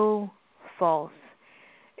so false.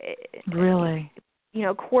 Really? You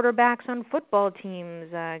know, quarterbacks on football teams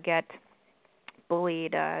get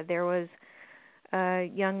bullied. There was a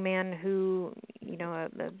young man who, you know,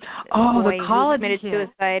 a boy who committed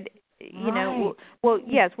suicide. You know,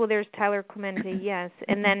 there's Tyler Clemente, yes.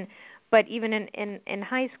 And then, but even in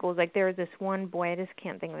high schools, like there was this one boy, I just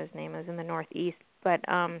can't think of his name, it was in the Northeast, but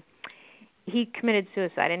he committed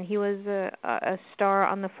suicide, and he was a star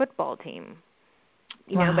on the football team.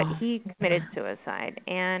 You know, but he committed suicide.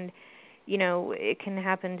 And, you know, it can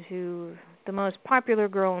happen to the most popular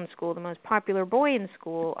girl in school, the most popular boy in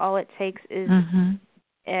school. All it takes is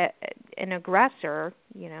an aggressor,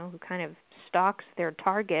 you know, who kind of stalks their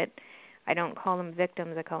target. I don't call them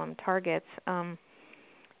victims, I call them targets.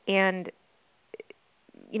 And,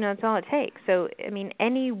 you know, that's all it takes. So, I mean,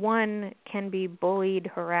 anyone can be bullied,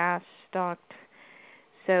 harassed, stalked.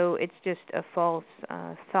 So it's just a false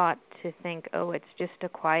thought to think, oh, it's just a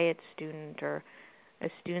quiet student or a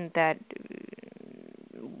student that,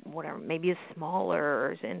 whatever, maybe is smaller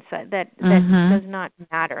or is inside. That does not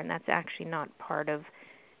matter, and that's actually not part of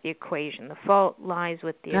the equation. The fault lies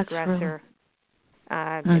with the aggressor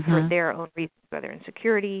for their own reasons, whether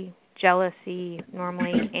insecurity, jealousy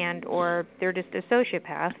normally, and or they're just a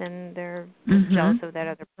sociopath and they're jealous of that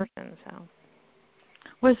other person. So.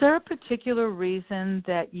 Was there a particular reason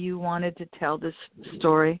that you wanted to tell this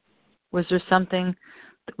story? Was there something?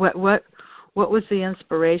 What was the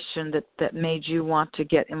inspiration that made you want to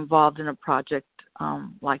get involved in a project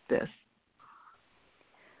like this?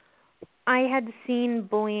 I had seen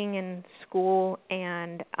bullying in school,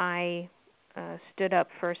 and I stood up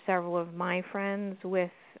for several of my friends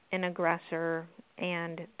with an aggressor,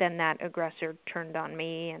 and then that aggressor turned on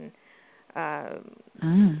me and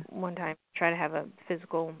one time tried to have a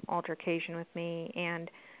physical altercation with me, and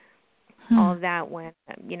all of that when,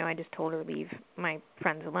 you know, I just told her leave my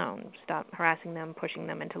friends alone, stop harassing them, pushing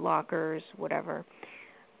them into lockers, whatever.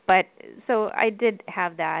 But so I did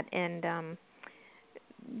have that, and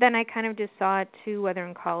then I kind of just saw it too, whether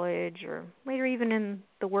in college or later even in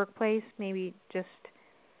the workplace, maybe just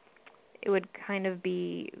it would kind of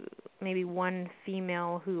be maybe one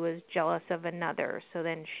female who was jealous of another, so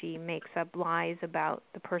then she makes up lies about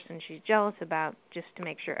the person she's jealous about just to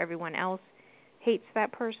make sure everyone else hates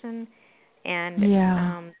that person.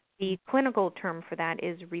 And the clinical term for that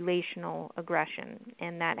is relational aggression,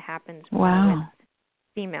 and that happens more with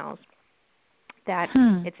females. That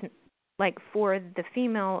it's like for the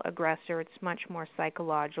female aggressor, it's much more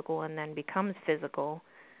psychological and then becomes physical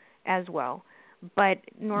as well. But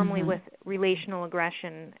normally with relational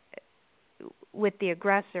aggression, with the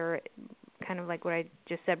aggressor, kind of like what I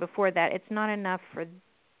just said before, that it's not enough for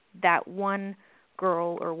that one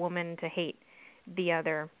girl or woman to hate the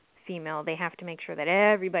other female. They have to make sure that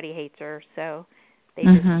everybody hates her. So they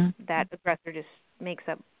just, that aggressor just makes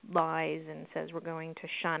up lies and says we're going to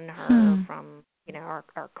shun her from, you know,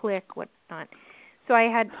 our clique, whatnot. So I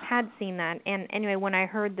had seen that. And anyway, when I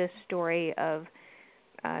heard this story of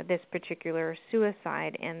this particular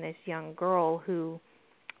suicide and this young girl who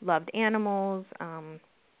loved animals,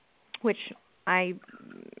 which I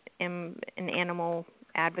am an animal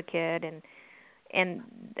advocate, and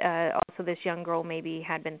also this young girl maybe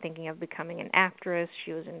had been thinking of becoming an actress.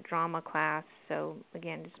 She was in drama class, so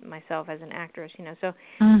again, just myself as an actress, you know, so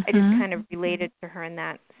I just kind of related to her in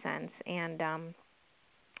that sense, and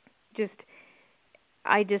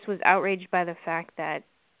I just was outraged by the fact that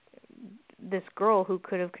this girl who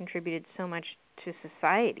could have contributed so much to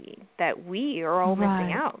society, that we are all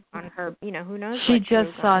missing out on her. You know, who knows?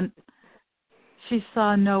 She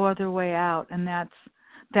saw no other way out, and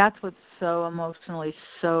that's what's so emotionally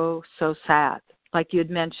so sad. Like you had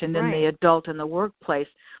mentioned in the adult in the workplace,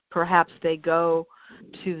 perhaps they go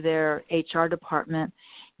to their HR department.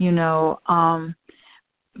 You know,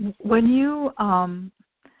 when you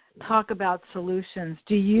talk about solutions,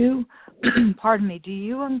 do you, do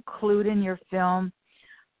you include in your film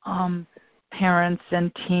parents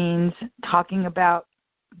and teens talking about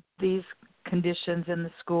these conditions in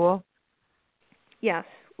the school? Yes,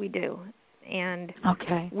 we do. And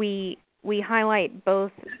we highlight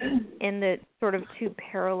both in the sort of two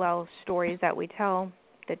parallel stories that we tell,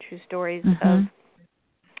 the true stories of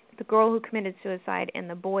the girl who committed suicide and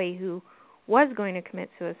the boy who was going to commit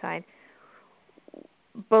suicide.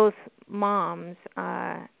 Both moms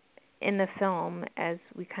in the film, as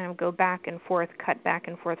we kind of go back and forth, cut back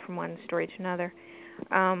and forth from one story to another,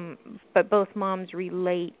 but both moms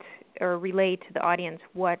relate to the audience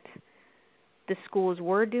what the schools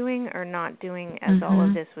were doing or not doing as all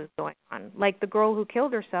of this was going on. Like the girl who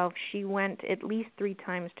killed herself, she went at least 3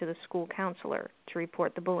 times to the school counselor to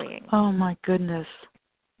report the bullying. Oh, my goodness.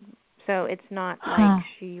 So it's not like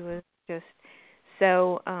she was just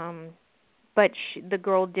so... But the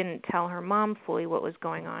girl didn't tell her mom fully what was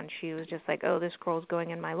going on. She was just like, oh, this girl's going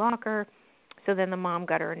in my locker. So then the mom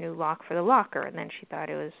got her a new lock for the locker, and then she thought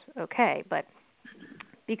it was okay. But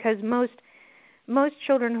because most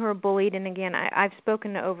children who are bullied, and again, I've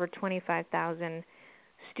spoken to over 25,000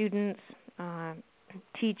 students,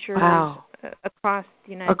 teachers across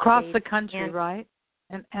the United States. Across the country, right?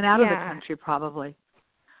 And out of the country, probably.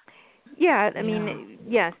 Yeah, I mean,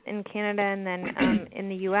 yes, in Canada and then in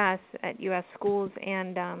the U.S., at U.S. schools,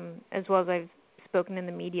 and as well as I've spoken in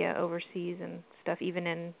the media overseas and stuff, even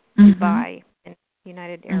in Dubai, in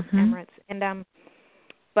United Arab Emirates. And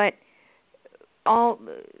but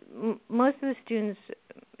most of the students,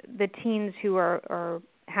 the teens who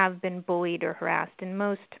have been bullied or harassed, and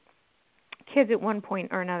most kids at one point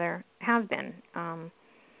or another have been.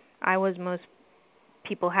 Most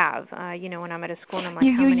people have. You know, when I'm at a school and I'm like,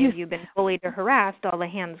 how many of you have been bullied or harassed? All the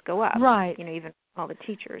hands go up. Right. You know, even all the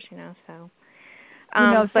teachers, you know, so.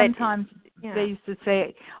 Sometimes they used to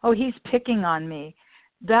say, oh, he's picking on me.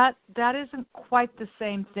 That isn't quite the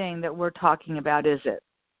same thing that we're talking about, is it?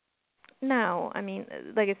 No. I mean,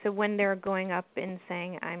 like I said, when they're going up and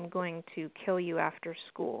saying, I'm going to kill you after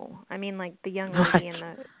school. I mean, like the young lady in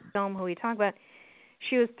the film who we talk about,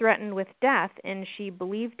 she was threatened with death, and she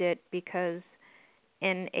believed it because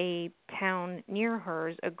in a town near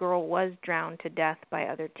hers, a girl was drowned to death by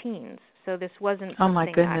other teens. So this wasn't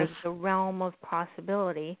something out of the realm of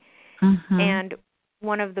possibility. And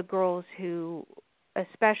one of the girls who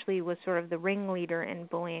especially was sort of the ringleader in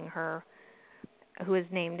bullying her, who is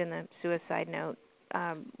named in the suicide note,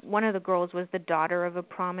 one of the girls was the daughter of a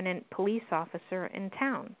prominent police officer in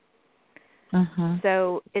town.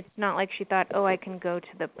 So it's not like she thought, oh, I can go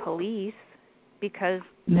to the police, because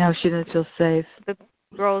no, she didn't feel safe. The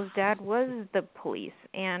girl's dad was the police,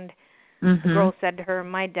 and the girl said to her,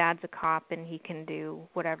 my dad's a cop and he can do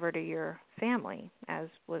whatever to your family, as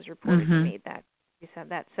was reported to me that she said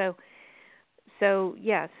that. So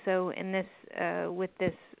in this with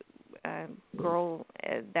this girl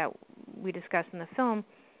that we discussed in the film,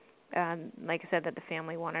 like I said, that the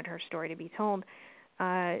family wanted her story to be told,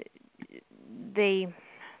 they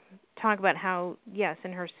talk about how, yes,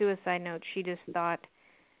 in her suicide note, she just thought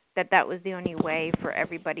that was the only way for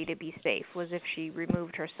everybody to be safe, was if she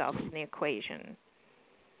removed herself from the equation.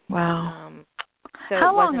 Wow. So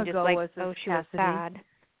how it long wasn't ago just like, was this, oh, she Cassidy?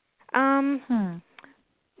 was sad.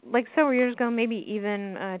 Like several years ago, maybe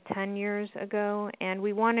even 10 years ago, and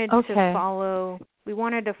we wanted to follow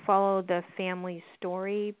the family's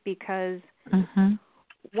story because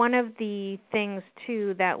one of the things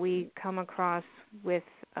too that we come across with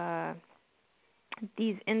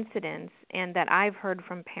these incidents, and that I've heard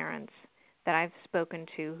from parents that I've spoken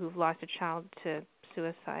to who've lost a child to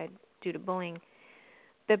suicide due to bullying,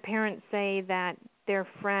 the parents say that their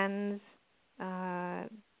friends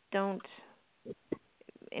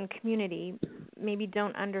in community maybe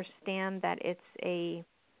don't understand that it's a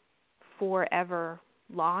forever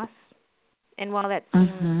loss. And while that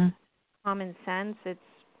seems common sense, it's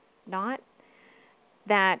not.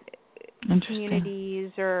 That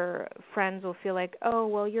communities or friends will feel like, oh,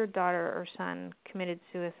 well, your daughter or son committed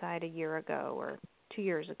suicide a year ago or 2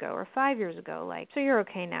 years ago or 5 years ago. Like, so you're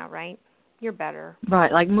okay now, right? You're better.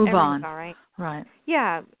 Right, like move on. All right. Right.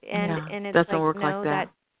 Yeah, and it's doesn't like, work no, like that.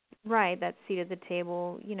 Right, that seat at the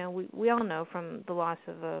table, we all know from the loss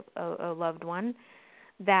of a loved one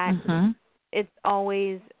that it's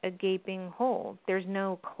always a gaping hole. There's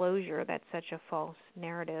no closure. That's such a false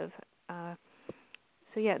narrative.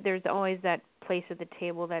 So, yeah, there's always that place at the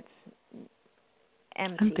table that's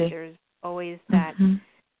empty. There's always that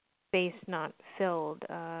space not filled,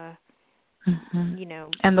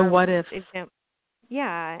 And the what if.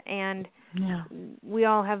 Yeah, and we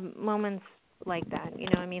all have moments like that.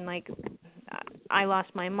 Like I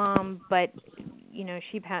lost my mom, but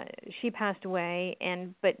she passed away,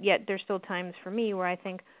 but yet there's still times for me where I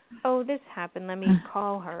think, oh, this happened, let me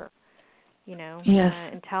call her,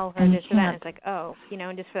 and tell her this or that. And it's like, oh,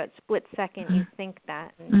 and just for that split second you think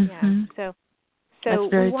that, and so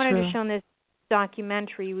we wanted to show in this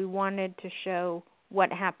documentary, we wanted to show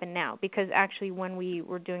what happened now, because actually when we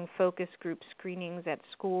were doing focus group screenings at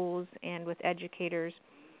schools and with educators,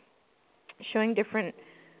 showing different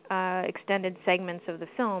extended segments of the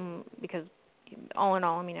film, because all in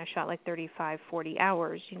all, I shot like 35, 40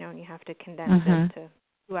 hours, and you have to condense it to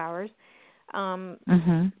 2 hours.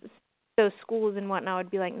 So schools and whatnot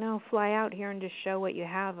would be like, no, fly out here and just show what you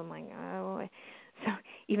have. I'm like, oh. So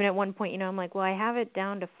even at one point, I'm like, well, I have it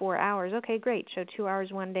down to 4 hours. Okay, great. Show 2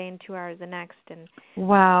 hours one day and 2 hours the next. And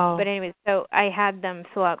wow. But anyway, so I had them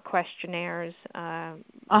fill out questionnaires. I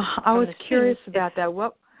was curious about that.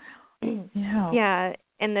 What? Yeah,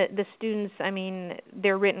 and the students,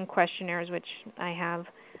 their written questionnaires, which I have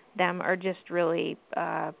them, are just really,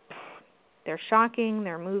 they're shocking,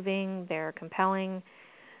 they're moving, they're compelling.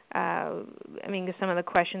 Because some of the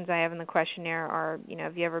questions I have in the questionnaire are,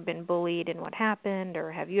 have you ever been bullied and what happened,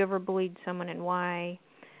 or have you ever bullied someone and why?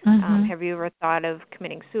 Have you ever thought of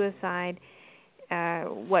committing suicide?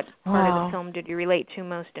 What part of the film did you relate to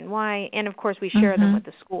most and why? And of course, we share them with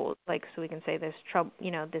the schools, like, so we can say this trouble,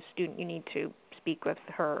 this student, you need to speak with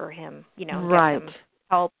her or him, get them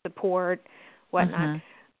help, support, whatnot.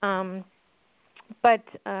 But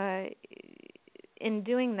in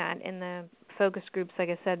doing that, in the focus groups, like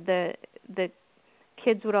I said, the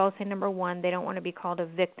kids would all say, number one, they don't want to be called a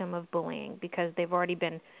victim of bullying because they've already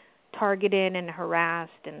been targeted and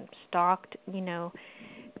harassed and stalked,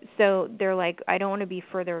 So they're like, I don't want to be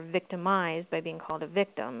further victimized by being called a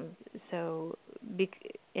victim. So,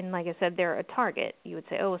 and like I said, they're a target. You would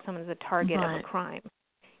say, oh, someone's a target of a crime.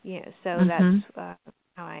 So that's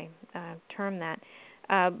how I term that.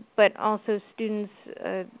 But also students,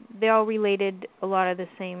 they all related a lot of the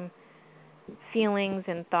same feelings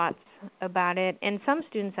and thoughts about it. And some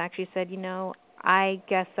students actually said, I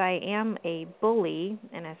guess I am a bully.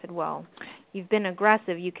 And I said, well, you've been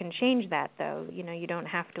aggressive. You can change that, though. You don't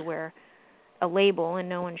have to wear a label, and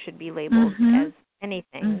no one should be labeled as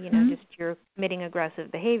anything. Just you're committing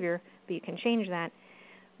aggressive behavior, but you can change that.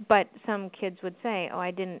 But some kids would say, oh,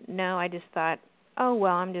 I didn't know. I just thought, oh,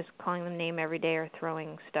 well, I'm just calling them name every day or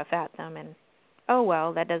throwing stuff at them. And, oh,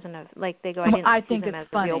 well, that doesn't have, like, they go, I didn't see them as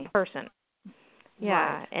a real person.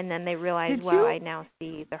 Yeah, right. And then they realize, I now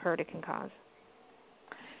see the hurt it can cause.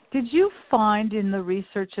 Did you find in the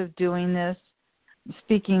research of doing this,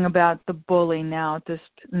 speaking about the bully now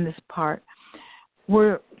in this part,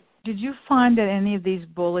 did you find that any of these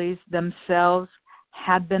bullies themselves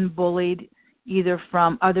had been bullied either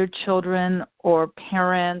from other children or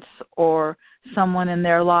parents or someone in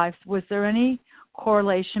their life? Was there any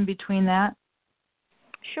correlation between that?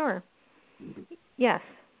 Sure. Yes.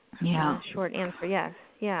 Yeah. Short answer, yes.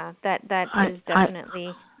 Yeah, that is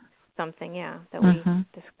definitely something, that we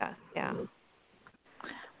discussed. Yeah.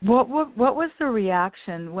 What was the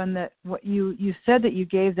reaction when what you said that you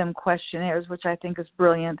gave them questionnaires, which I think is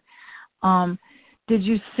brilliant. Did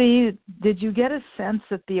you get a sense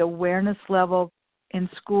that the awareness level in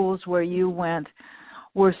schools where you went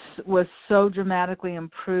was so dramatically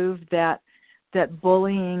improved that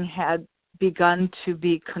bullying had begun to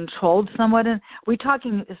be controlled somewhat? And are we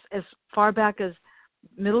talking as far back as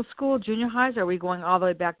middle school, junior highs, or are we going all the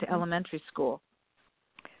way back to elementary school?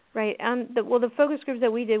 Right. The focus groups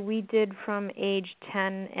that we did from age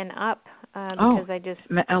 10 and up because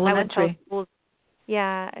elementary. I would tell schools,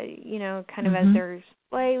 kind of as they're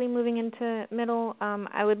slightly moving into middle,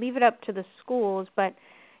 I would leave it up to the schools. But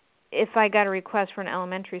if I got a request for an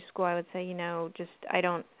elementary school, I would say, I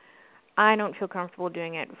don't feel comfortable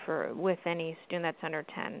doing it with any student that's under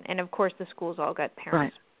 10. And of course, the schools all got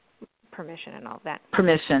parents' permission and all of that.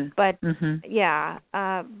 Permission. But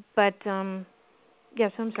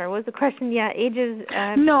yes, I'm sorry. What was the question? Yeah, ages.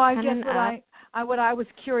 No, I guess what I was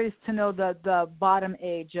curious to know the bottom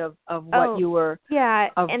age of what you were. Yeah,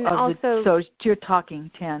 and also so you're talking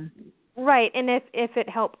 10. Right, and if it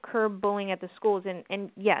helped curb bullying at the schools, and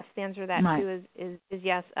yes, the answer to that too is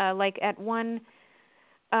yes. Like at one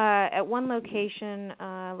location,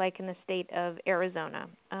 like in the state of Arizona,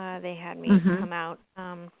 they had me come out,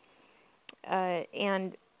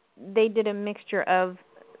 and they did a mixture of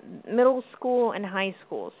middle school and high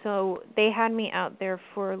school. So they had me out there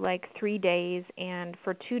for like 3 days, and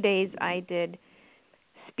for 2 days I did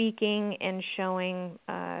speaking and showing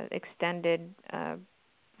extended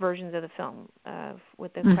versions of the film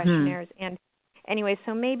with the questionnaires. And anyway,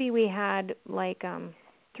 so maybe we had like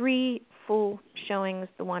 3 full showings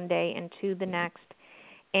the one day and 2 the next,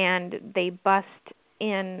 and they bussed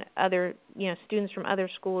in other, students from other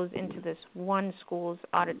schools into this one school's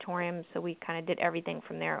auditorium. So we kind of did everything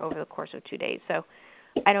from there over the course of 2 days. So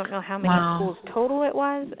I don't know how many schools total it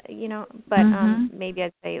was, but maybe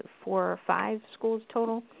I'd say 4 or 5 schools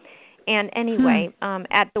total. And anyway,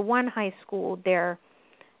 at the one high school, their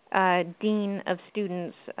dean of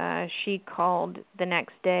students, she called the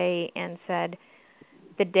next day and said,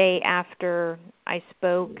 the day after I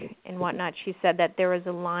spoke and whatnot, she said that there was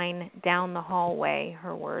a line down the hallway,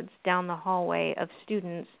 her words, down the hallway of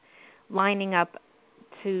students lining up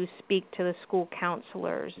to speak to the school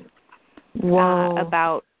counselors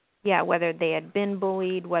about, whether they had been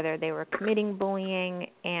bullied, whether they were committing bullying,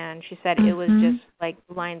 and she said it was just like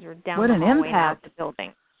the lines were down the hallway and out the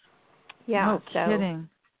building. Yeah, no kidding.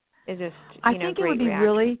 It's just, I think it would be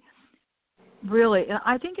reaction. Really,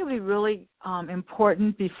 I think it would be really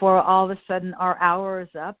important before all of a sudden our hour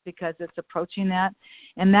is up, because it's approaching that.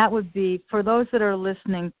 And that would be, for those that are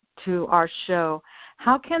listening to our show,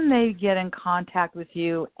 how can they get in contact with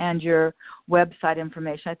you and your website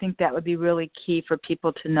information? I think that would be really key for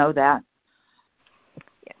people to know that.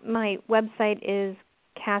 My website is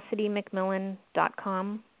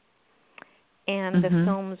CassidyMcMillan.com, and the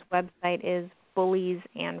film's website is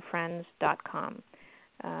BulliesAndFriends.com.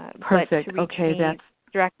 Perfect. But to reach me that's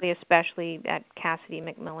directly, especially at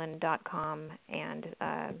CassidyMcMillan.com, and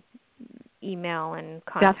email and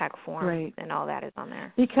contact forms and all that is on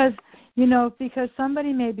there. Because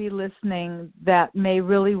somebody may be listening that may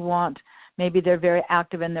really want, maybe they're very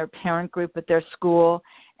active in their parent group at their school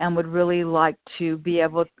and would really like to be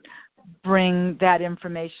able to bring that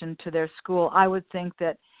information to their school. I would think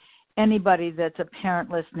that anybody that's a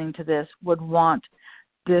parent listening to this would want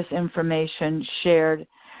this information shared,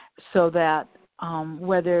 so that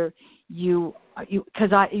whether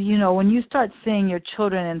because when you start seeing your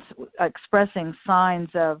children and expressing signs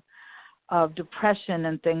of depression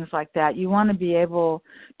and things like that, you want to be able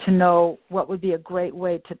to know what would be a great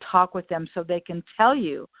way to talk with them so they can tell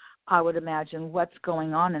you, I would imagine, what's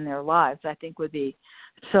going on in their lives. I think would be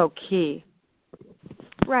so key.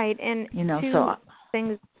 Right, and two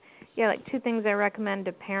things I recommend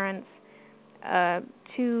to parents.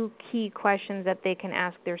 2 key questions that they can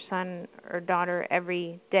ask their son or daughter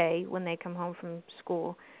every day when they come home from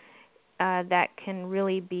school that can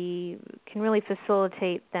really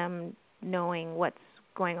facilitate them knowing what's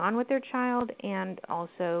going on with their child, and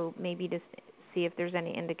also maybe to see if there's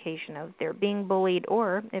any indication of they're being bullied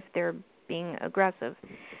or if they're being aggressive.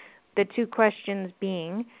 The 2 questions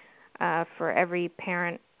being for every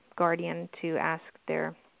parent, guardian to ask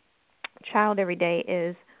their child every day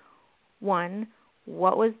is, 1,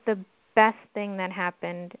 what was the best thing that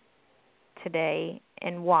happened today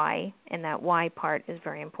and why? And that why part is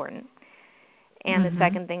very important. And the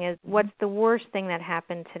second thing is, what's the worst thing that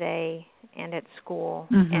happened today and at school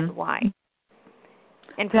and why?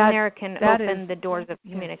 And from there it can open the doors of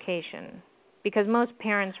communication. Because most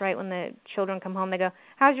parents, right, when the children come home, they go,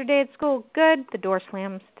 "How's your day at school?" "Good." The door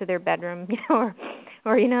slams to their bedroom, or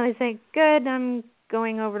they say, "Good, I'm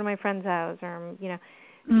going over to my friend's house," or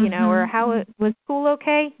or "How was school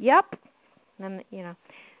okay?" "Yep." And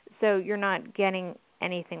so you're not getting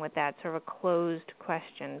anything with that sort of a closed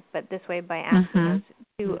question. But this way, by asking those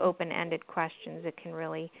two open-ended questions, it can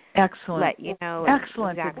really let you know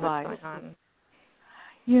exactly advice. what's going on.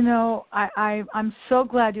 I'm so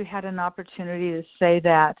glad you had an opportunity to say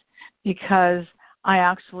that, because I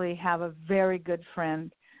actually have a very good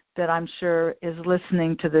friend that I'm sure is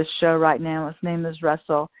listening to this show right now. His name is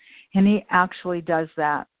Russell, and he actually does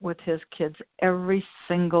that with his kids every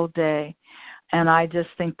single day, and I just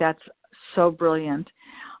think that's so brilliant.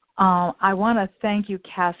 I want to thank you,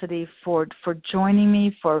 Cassidy, for joining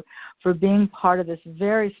me, for being part of this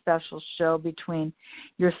very special show between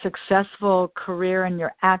your successful career and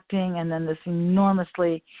your acting and then this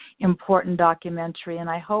enormously important documentary. And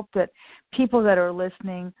I hope that people that are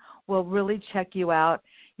listening will really check you out.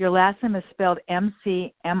 Your last name is spelled M-C-M-I-L-L-A-N.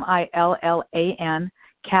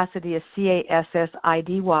 Cassidy is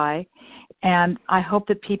C-A-S-S-I-D-Y. And I hope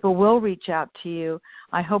that people will reach out to you.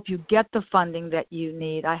 I hope you get the funding that you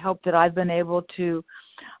need. I hope that I've been able to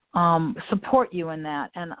support you in that.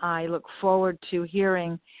 And I look forward to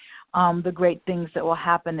hearing the great things that will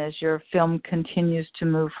happen as your film continues to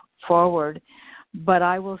move forward. But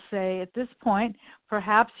I will say at this point,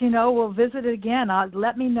 perhaps, we'll visit it again.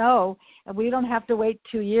 Let me know. We don't have to wait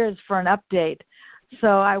 2 years for an update.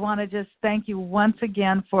 So I want to just thank you once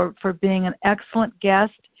again for being an excellent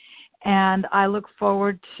guest. And I look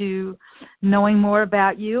forward to knowing more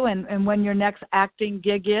about you. And when your next acting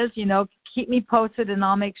gig is, keep me posted, and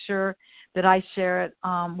I'll make sure that I share it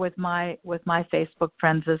with my Facebook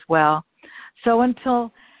friends as well. So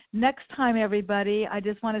until next time, everybody, I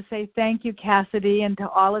just want to say thank you, Cassidy, and to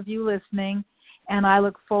all of you listening. And I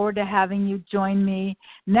look forward to having you join me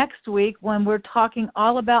next week when we're talking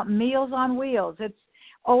all about Meals on Wheels. It's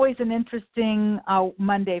always an interesting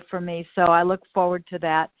Monday for me, so I look forward to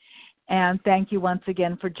that. And thank you once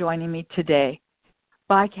again for joining me today.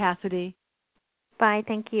 Bye, Cassidy. Bye,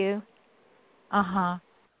 thank you. Uh-huh.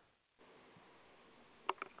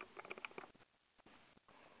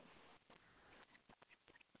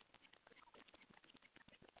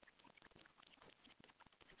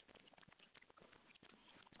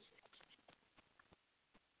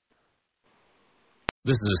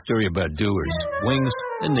 This is a story about doers, wings,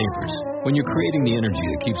 and neighbors. When you're creating the energy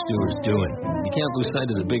that keeps doers doing, you can't lose sight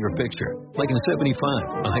of the bigger picture. Like in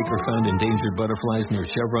 75, a hiker found endangered butterflies near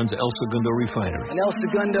Chevron's El Segundo refinery. An El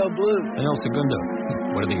Segundo blue. An El Segundo.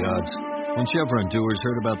 What are the odds? When Chevron doers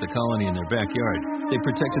heard about the colony in their backyard, they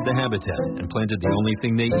protected the habitat and planted the only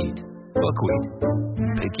thing they eat, buckwheat.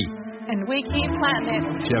 Picky. And we keep planting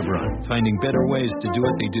it. Chevron, finding better ways to do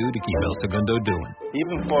what they do to keep El Segundo doing.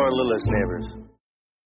 Even for our littlest neighbors.